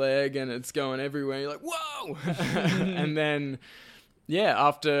stanky leg and it's going everywhere. You're like, whoa. And then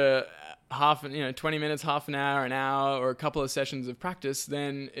after 20 minutes, half an hour, or a couple of sessions of practice,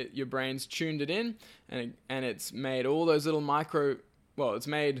 then your brain's tuned it in, and it's made all those little it's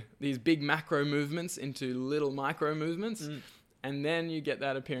made these big macro movements into little micro movements, and then you get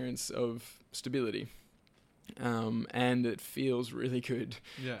that appearance of stability. And it feels really good.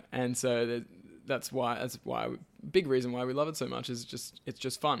 Yeah. And so that's why big reason why we love it so much is it's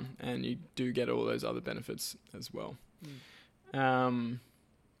just fun, and you do get all those other benefits as well.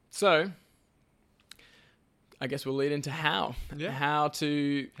 So I guess we'll lead into how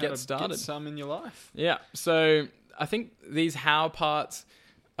to get started. Get some in your life. Yeah. So I think these how parts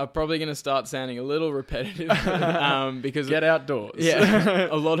are probably going to start sounding a little repetitive because get outdoors. Yeah,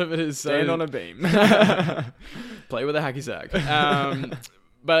 a lot of it is stand on a beam, play with a hacky sack.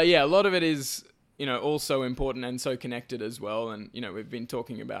 But yeah, a lot of it is also important and so connected as well. And we've been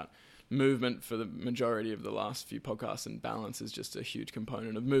talking about movement for the majority of the last few podcasts, and balance is just a huge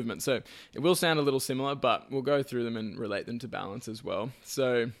component of movement. So it will sound a little similar, but we'll go through them and relate them to balance as well.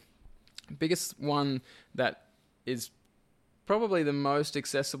 So biggest one that is probably the most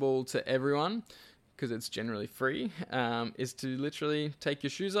accessible to everyone, because it's generally free, is to literally take your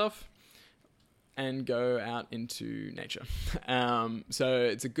shoes off and go out into nature. So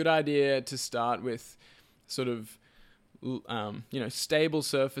it's a good idea to start with sort of stable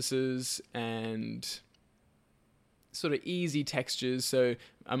surfaces and sort of easy textures. So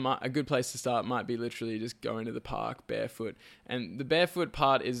a good place to start might be literally just going to the park barefoot. And the barefoot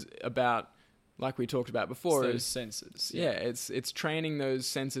part is about, like we talked about before, those senses. Yeah, it's training those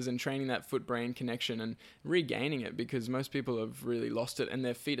senses and training that foot-brain connection and regaining it, because most people have really lost it, and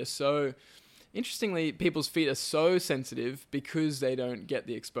their feet are so interestingly, people's feet are so sensitive because they don't get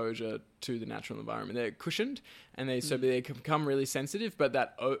the exposure to the natural environment. They're cushioned, and they can become really sensitive, but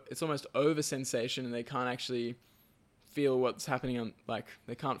it's almost over sensation, and they can't actually feel what's happening on, like,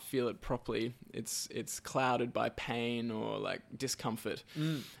 they can't feel it properly. It's clouded by pain or like discomfort.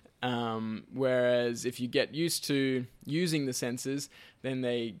 Whereas if you get used to using the senses, then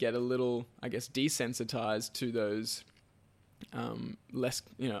they get a little, I guess, desensitized to those less,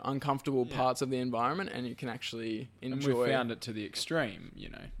 uncomfortable parts of the environment, and you can actually enjoy. And we've found it to the extreme,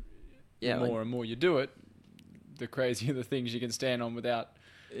 Yeah, the more and more you do it, the crazier the things you can stand on without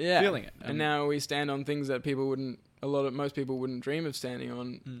feeling it. And now we stand on things that most people wouldn't dream of standing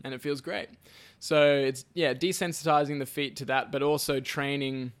on, and it feels great. So it's, desensitizing the feet to that, but also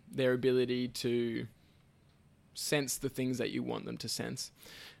training their ability to sense the things that you want them to sense.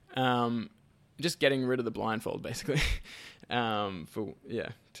 Just getting rid of the blindfold, basically,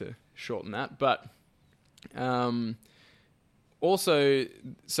 to shorten that. But also,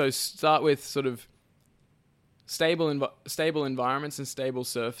 so start with sort of stable environments and stable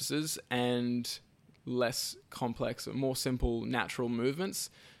surfaces, and less complex or more simple natural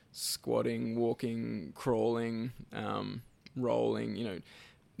movements, squatting, walking, crawling, rolling.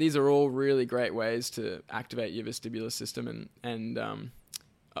 These are all really great ways to activate your vestibular system. And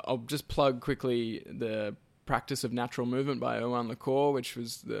I'll just plug quickly the Practice of Natural Movement by Erwan Le Corre, which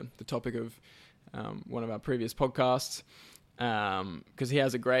was the topic of one of our previous podcasts, because he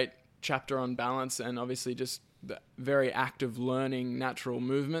has a great chapter on balance, and obviously just the very active learning natural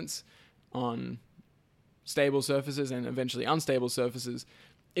movements on stable surfaces and eventually unstable surfaces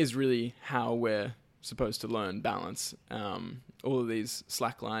is really how we're supposed to learn balance. All of these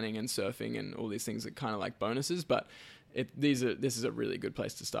slacklining and surfing and all these things are kind of like bonuses, but this is a really good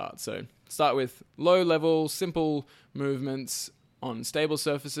place to start. So start with low level, simple movements on stable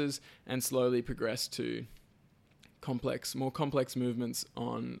surfaces, and slowly progress to more complex movements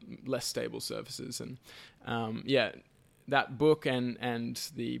on less stable surfaces. And that book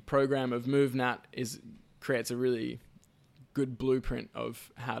and the program of MoveNat creates a really good blueprint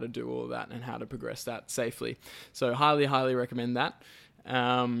of how to do all of that and how to progress that safely. So highly, highly recommend that.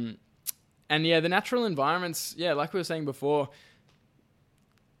 The natural environments, like we were saying before,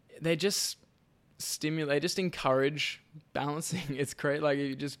 they just encourage balancing. It's great. Like, if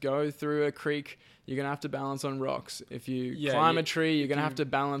you just go through a creek, you're going to have to balance on rocks. If you climb a tree, you're going to have to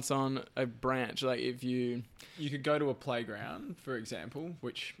balance on a branch. Like, if you could go to a playground, for example,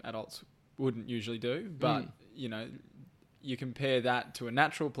 which adults wouldn't usually do, but you compare that to a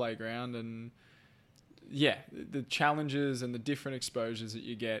natural playground, and the challenges and the different exposures that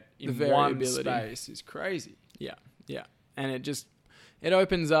you get in one space is crazy. Yeah. And it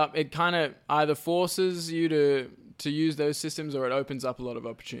opens up, it kind of either forces you to use those systems, or it opens up a lot of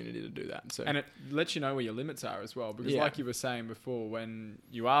opportunity to do that. So, and it lets you know where your limits are as well, because like you were saying before, when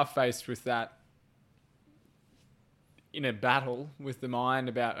you are faced with that, in a battle with the mind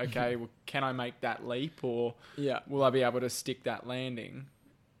about, okay, well, can I make that leap, or will I be able to stick that landing?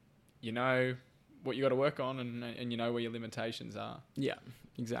 You know what you got to work on, and you know where your limitations are. Yeah,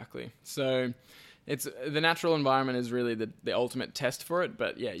 exactly. So it's the natural environment is really the ultimate test for it.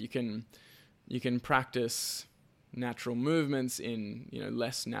 But you can practice natural movements in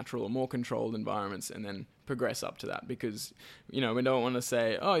less natural or more controlled environments, and then progress up to that, because we don't want to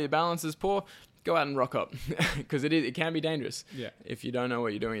say, oh, your balance is poor, go out and rock up, because it can be dangerous if you don't know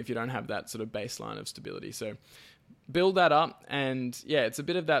what you're doing, if you don't have that sort of baseline of stability. So build that up, and it's a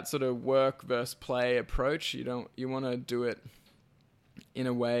bit of that sort of work versus play approach. You want to do it in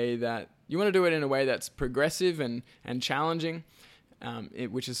a way that's progressive and challenging,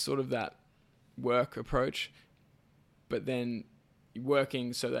 which is sort of that work approach, but then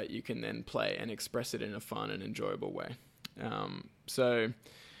working so that you can then play and express it in a fun and enjoyable way. So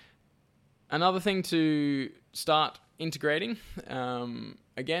another thing to start integrating,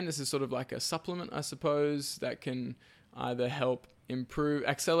 again, this is sort of like a supplement, I suppose, that can either help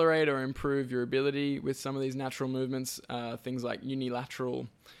accelerate or improve your ability with some of these natural movements, things like unilateral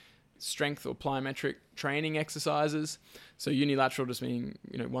strength or plyometric training exercises. So unilateral just meaning,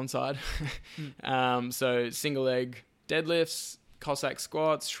 one side. So single leg deadlifts, Cossack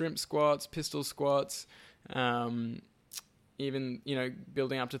squats, shrimp squats, pistol squats, even,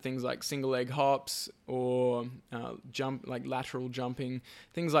 building up to things like single leg hops or like lateral jumping,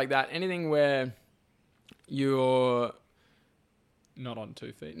 things like that. Anything where you're not on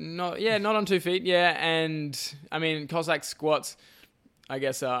 2 feet. Not on 2 feet. Yeah. And I mean, Cossack squats, I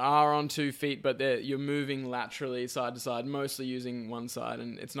guess, are on 2 feet, but you're moving laterally side to side, mostly using one side,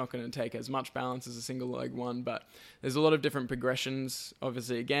 and it's not going to take as much balance as a single leg one, but there's a lot of different progressions.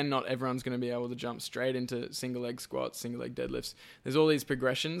 Obviously, again, not everyone's going to be able to jump straight into single leg squats, single leg deadlifts. There's all these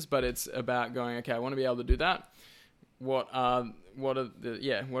progressions, but it's about going, okay, I want to be able to do that. What are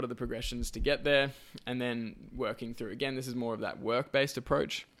the progressions to get there, and then working through. Again, this is more of that work-based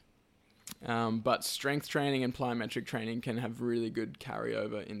approach. But strength training and plyometric training can have really good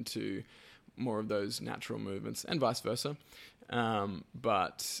carryover into more of those natural movements, and vice versa.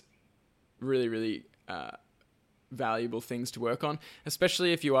 But really, really valuable things to work on,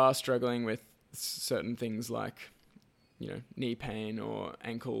 especially if you are struggling with certain things like, knee pain or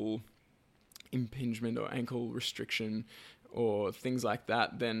ankle impingement or ankle restriction or things like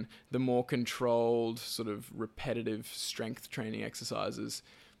that. Then the more controlled, sort of repetitive strength training exercises,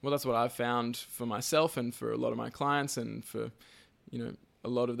 well, that's what I've found for myself and for a lot of my clients, and for, a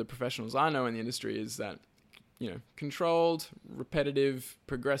lot of the professionals I know in the industry, is that, controlled, repetitive,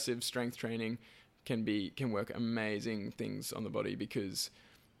 progressive strength training can work amazing things on the body, because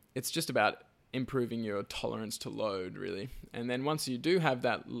it's just about improving your tolerance to load, really. And then once you do have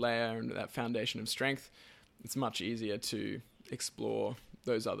that layer and that foundation of strength, it's much easier to explore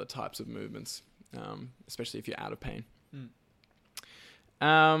those other types of movements, especially if you're out of pain.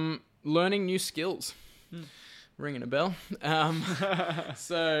 Learning new skills. Ringing a bell.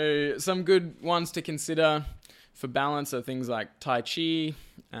 So some good ones to consider for balance are things like Tai Chi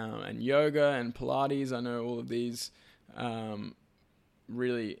and yoga and Pilates. I know all of these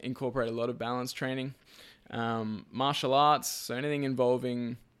really incorporate a lot of balance training. Martial arts, so anything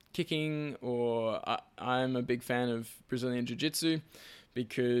involving kicking, or I'm a big fan of Brazilian Jiu-Jitsu,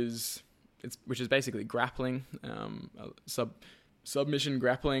 which is basically grappling, submission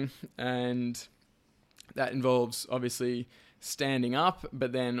grappling, and that involves obviously standing up,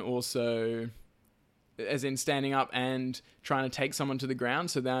 but then also as in standing up and trying to take someone to the ground.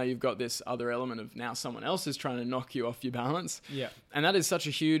 So now you've got this other element of now someone else is trying to knock you off your balance. Yeah. And that is such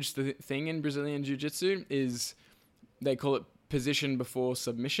a huge thing in Brazilian Jiu-Jitsu, is they call it position before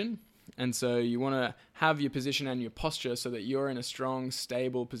submission. And so you want to have your position and your posture so that you're in a strong,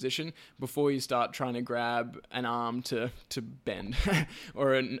 stable position before you start trying to grab an arm to bend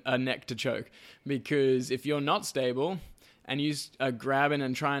or a neck to choke. Because if you're not stable and you are grabbing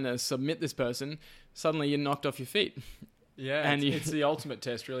and trying to submit this person, suddenly you're knocked off your feet. Yeah, and it's the ultimate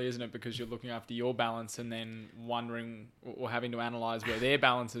test, really, isn't it? Because you're looking after your balance and then wondering or having to analyze where their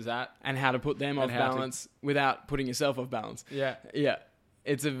balance is at. And how to put them off balance without putting yourself off balance. Yeah. Yeah.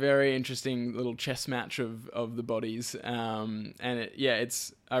 It's a very interesting little chess match of the bodies. And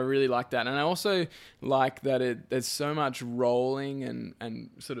I really like that. And I also like that there's so much rolling and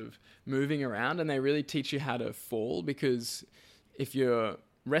sort of moving around, and they really teach you how to fall, because if you're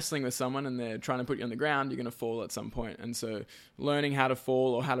wrestling with someone and they're trying to put you on the ground, you're going to fall at some point. And so learning how to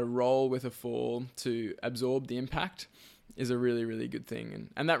fall or how to roll with a fall to absorb the impact is a really, really good thing.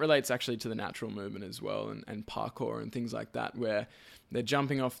 And that relates actually to the natural movement as well, and parkour and things like that, where they're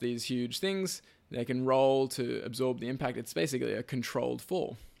jumping off these huge things, they can roll to absorb the impact. It's basically a controlled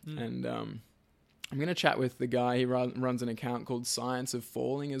fall. And I'm going to chat with the guy. He runs an account called Science of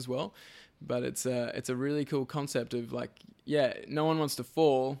Falling as well. But it's a really cool concept of no one wants to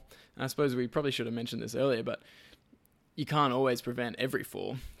fall. And I suppose we probably should have mentioned this earlier, but you can't always prevent every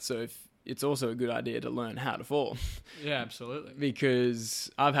fall. So it's also a good idea to learn how to fall. Yeah, absolutely. Because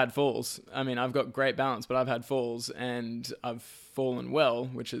I've had falls. I mean, I've got great balance, but I've had falls and I've fallen well,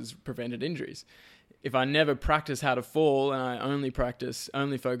 which has prevented injuries. If I never practice how to fall and I only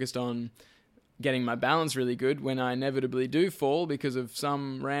focused on getting my balance really good, when I inevitably do fall because of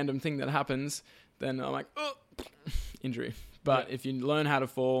some random thing that happens, then I'm like, oh, injury. But if you learn how to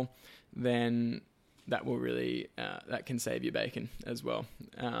fall, then that will really, that can save your bacon as well.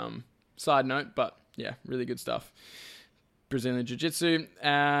 Side note, but yeah, really good stuff. Brazilian Jiu-Jitsu,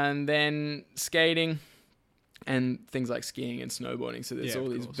 and then skating and things like skiing and snowboarding. So there's all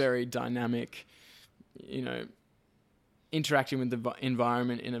these very dynamic, interacting with the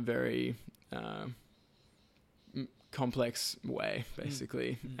environment in a very complex way,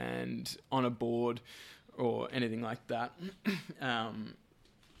 basically, and on a board or anything like that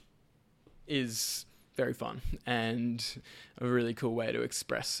is very fun and a really cool way to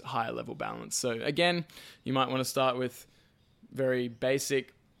express higher level balance. So again, you might want to start with very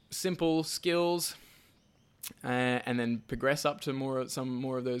basic, simple skills, and then progress up to some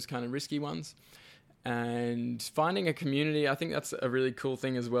more of those kind of risky ones. And finding a community, I think that's a really cool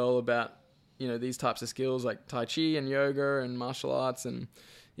thing as well about these types of skills like Tai Chi and yoga and martial arts, and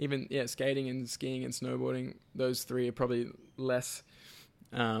even skating and skiing and snowboarding. Those three are probably less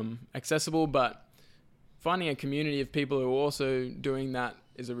accessible, but finding a community of people who are also doing that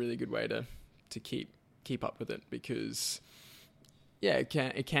is a really good way to keep up with it, because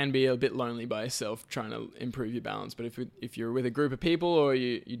it can be a bit lonely by yourself trying to improve your balance. But if you're with a group of people, or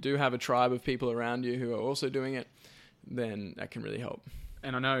you do have a tribe of people around you who are also doing it, then that can really help.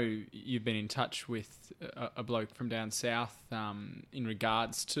 And I know you've been in touch with a bloke from down south in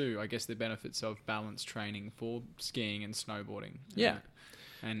regards to, I guess, the benefits of balance training for skiing and snowboarding. Yeah.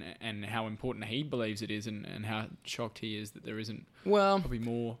 And how important he believes it is, and how shocked he is that there isn't Well, probably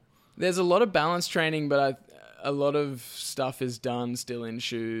more. there's a lot of balance training, but a lot of stuff is done still in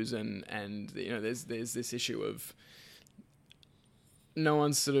shoes, and there's this issue of no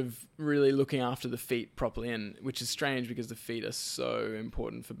one's sort of really looking after the feet properly, and which is strange because the feet are so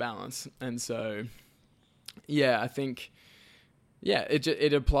important for balance. And so, I think,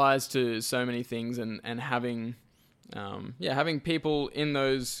 it applies to so many things, and having people in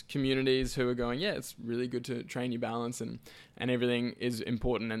those communities who are going, it's really good to train your balance, and everything is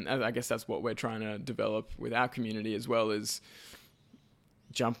important. And I guess that's what we're trying to develop with our community as well, is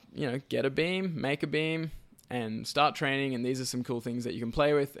get a beam, make a beam, and start training. And these are some cool things that you can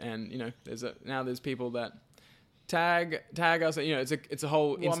play with. And, there's people that tag us. It's a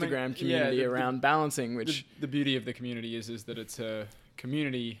whole Instagram community around balancing, which the beauty of the community is that it's a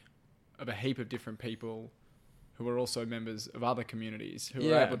community of a heap of different people who are also members of other communities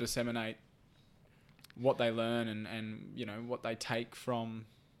who are able to disseminate what they learn and what they take from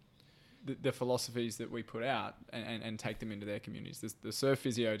the philosophies that we put out, and take them into their communities. There's the surf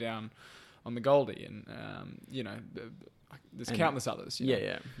physio down on the Goldie, and there's countless others.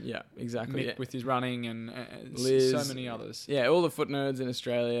 Yeah, exactly. Mick with his running, and Liz, so many others. Yeah, all the foot nerds in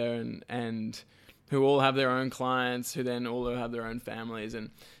Australia, and who all have their own clients, who then all have their own families.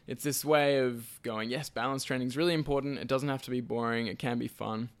 And it's this way of going, yes, balance training is really important. It doesn't have to be boring. It can be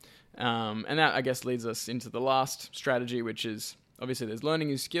fun. And that, I guess, leads us into the last strategy, which is, obviously, there's learning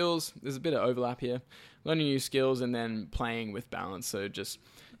new skills. There's a bit of overlap here. Learning new skills and then playing with balance. So just,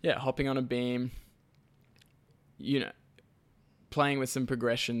 hopping on a beam, playing with some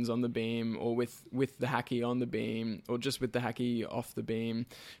progressions on the beam, or with the hacky on the beam, or just with the hacky off the beam,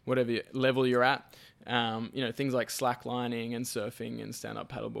 whatever level you're at. Things like slacklining and surfing and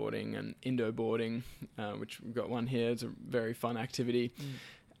stand-up paddleboarding and indo boarding, which we've got one here. It's a very fun activity.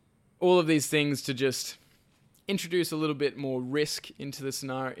 All of these things to just introduce a little bit more risk into the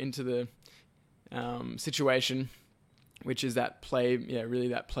scenario, into the situation, which is that play, really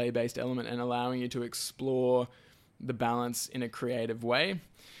that play-based element, and allowing you to explore the balance in a creative way.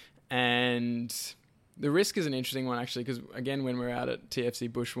 And the risk is an interesting one, actually, because again, when we're out at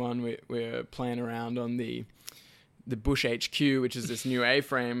TFC Bush One, we're playing around on the Bush HQ, which is this new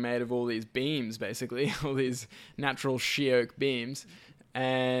A-frame made of all these beams, basically all these natural sheer oak beams.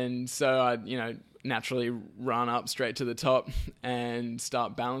 And so I naturally run up straight to the top and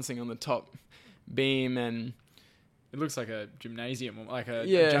start balancing on the top beam, and it looks like a gymnasium, like a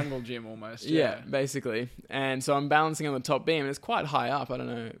jungle gym almost. Yeah, basically. And so I'm balancing on the top beam, and it's quite high up. I don't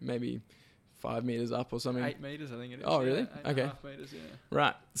know, maybe 5 meters up or something. 8 meters, I think it is. Oh, really? 8.5 meters, yeah.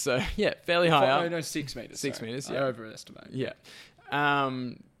 Right. So, fairly high up. No, 6 meters. 6 meters, I overestimate. Yeah.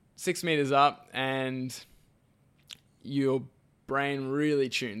 6 meters up, and your brain really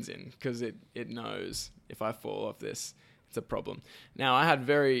tunes in, because it knows, if I fall off this, it's a problem. Now, I had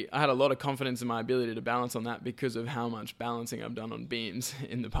a lot of confidence in my ability to balance on that because of how much balancing I've done on beams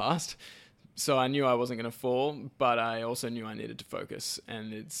in the past. So I knew I wasn't going to fall, but I also knew I needed to focus.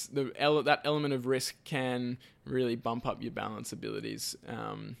 And it's that element of risk can really bump up your balance abilities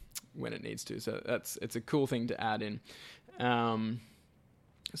when it needs to. So it's a cool thing to add in.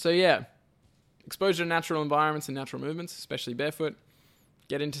 Exposure to natural environments and natural movements, especially barefoot.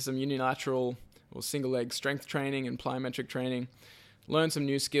 Get into some unilateral or single leg strength training and plyometric training. Learn some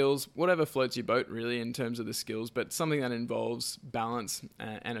new skills, whatever floats your boat really in terms of the skills, but something that involves balance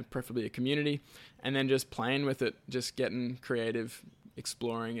and preferably a community. And then just playing with it, just getting creative,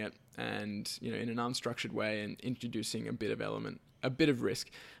 exploring it, and in an unstructured way, and introducing a bit of risk.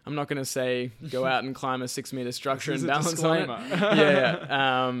 I'm not going to say go out and climb a 6 meter structure and balance on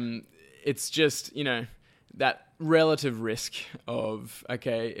it. It's just, that relative risk of,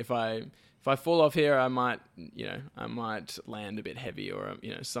 okay, if I fall off here, I might land a bit heavy, or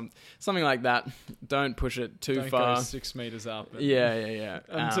something like that. Don't push it too far. Don't go 6 meters up.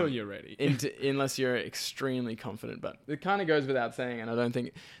 Until you're ready. Unless you're extremely confident. But it kind of goes without saying, and I don't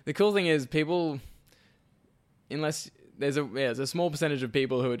think the cool thing is people, unless there's a small percentage of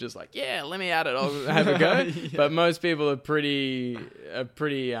people who are just like, let me at it, I'll have a go. But most people are pretty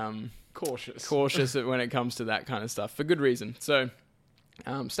cautious when it comes to that kind of stuff, for good reason. So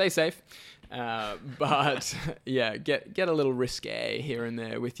Stay safe. But yeah, get a little risque here and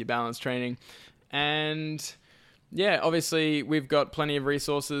there with your balance training. And yeah, obviously we've got plenty of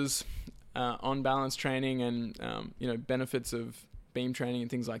resources on balance training and benefits of beam training and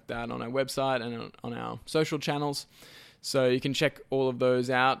things like that on our website and on our social channels. So you can check all of those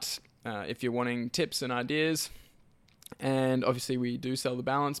out if you're wanting tips and ideas. And obviously we do sell the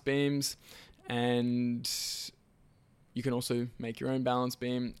balance beams, and you can also make your own balance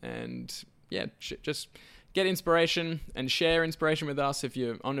beam. And yeah, just get inspiration and share inspiration with us if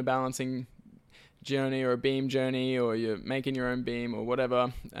you're on a balancing journey or a beam journey, or you're making your own beam or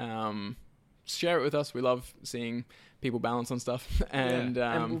whatever. Share it with us. We love seeing people balance on stuff. And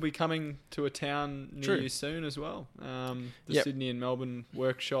we'll be coming to a town near you soon as well. The Sydney and Melbourne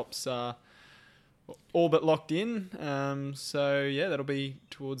workshops are all but locked in. So yeah, that'll be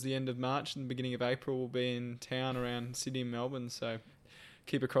towards the end of March and the beginning of April. We'll be in town around Sydney and Melbourne. So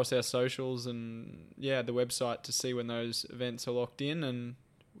keep across our socials and the website to see when those events are locked in, and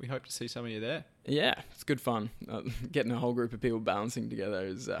we hope to see some of you there. Yeah, it's good fun. Getting a whole group of people balancing together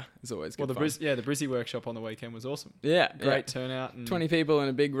is always good fun. The Brizzy workshop on the weekend was awesome. Yeah. Great turnout. And 20 people in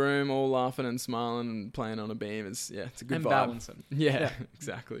a big room, all laughing and smiling and playing on a beam. It's a good and vibe. Balancing. Yeah,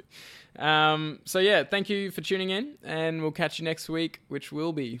 exactly. So yeah, thank you for tuning in, and we'll catch you next week, which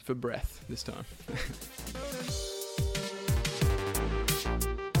will be for breath this time.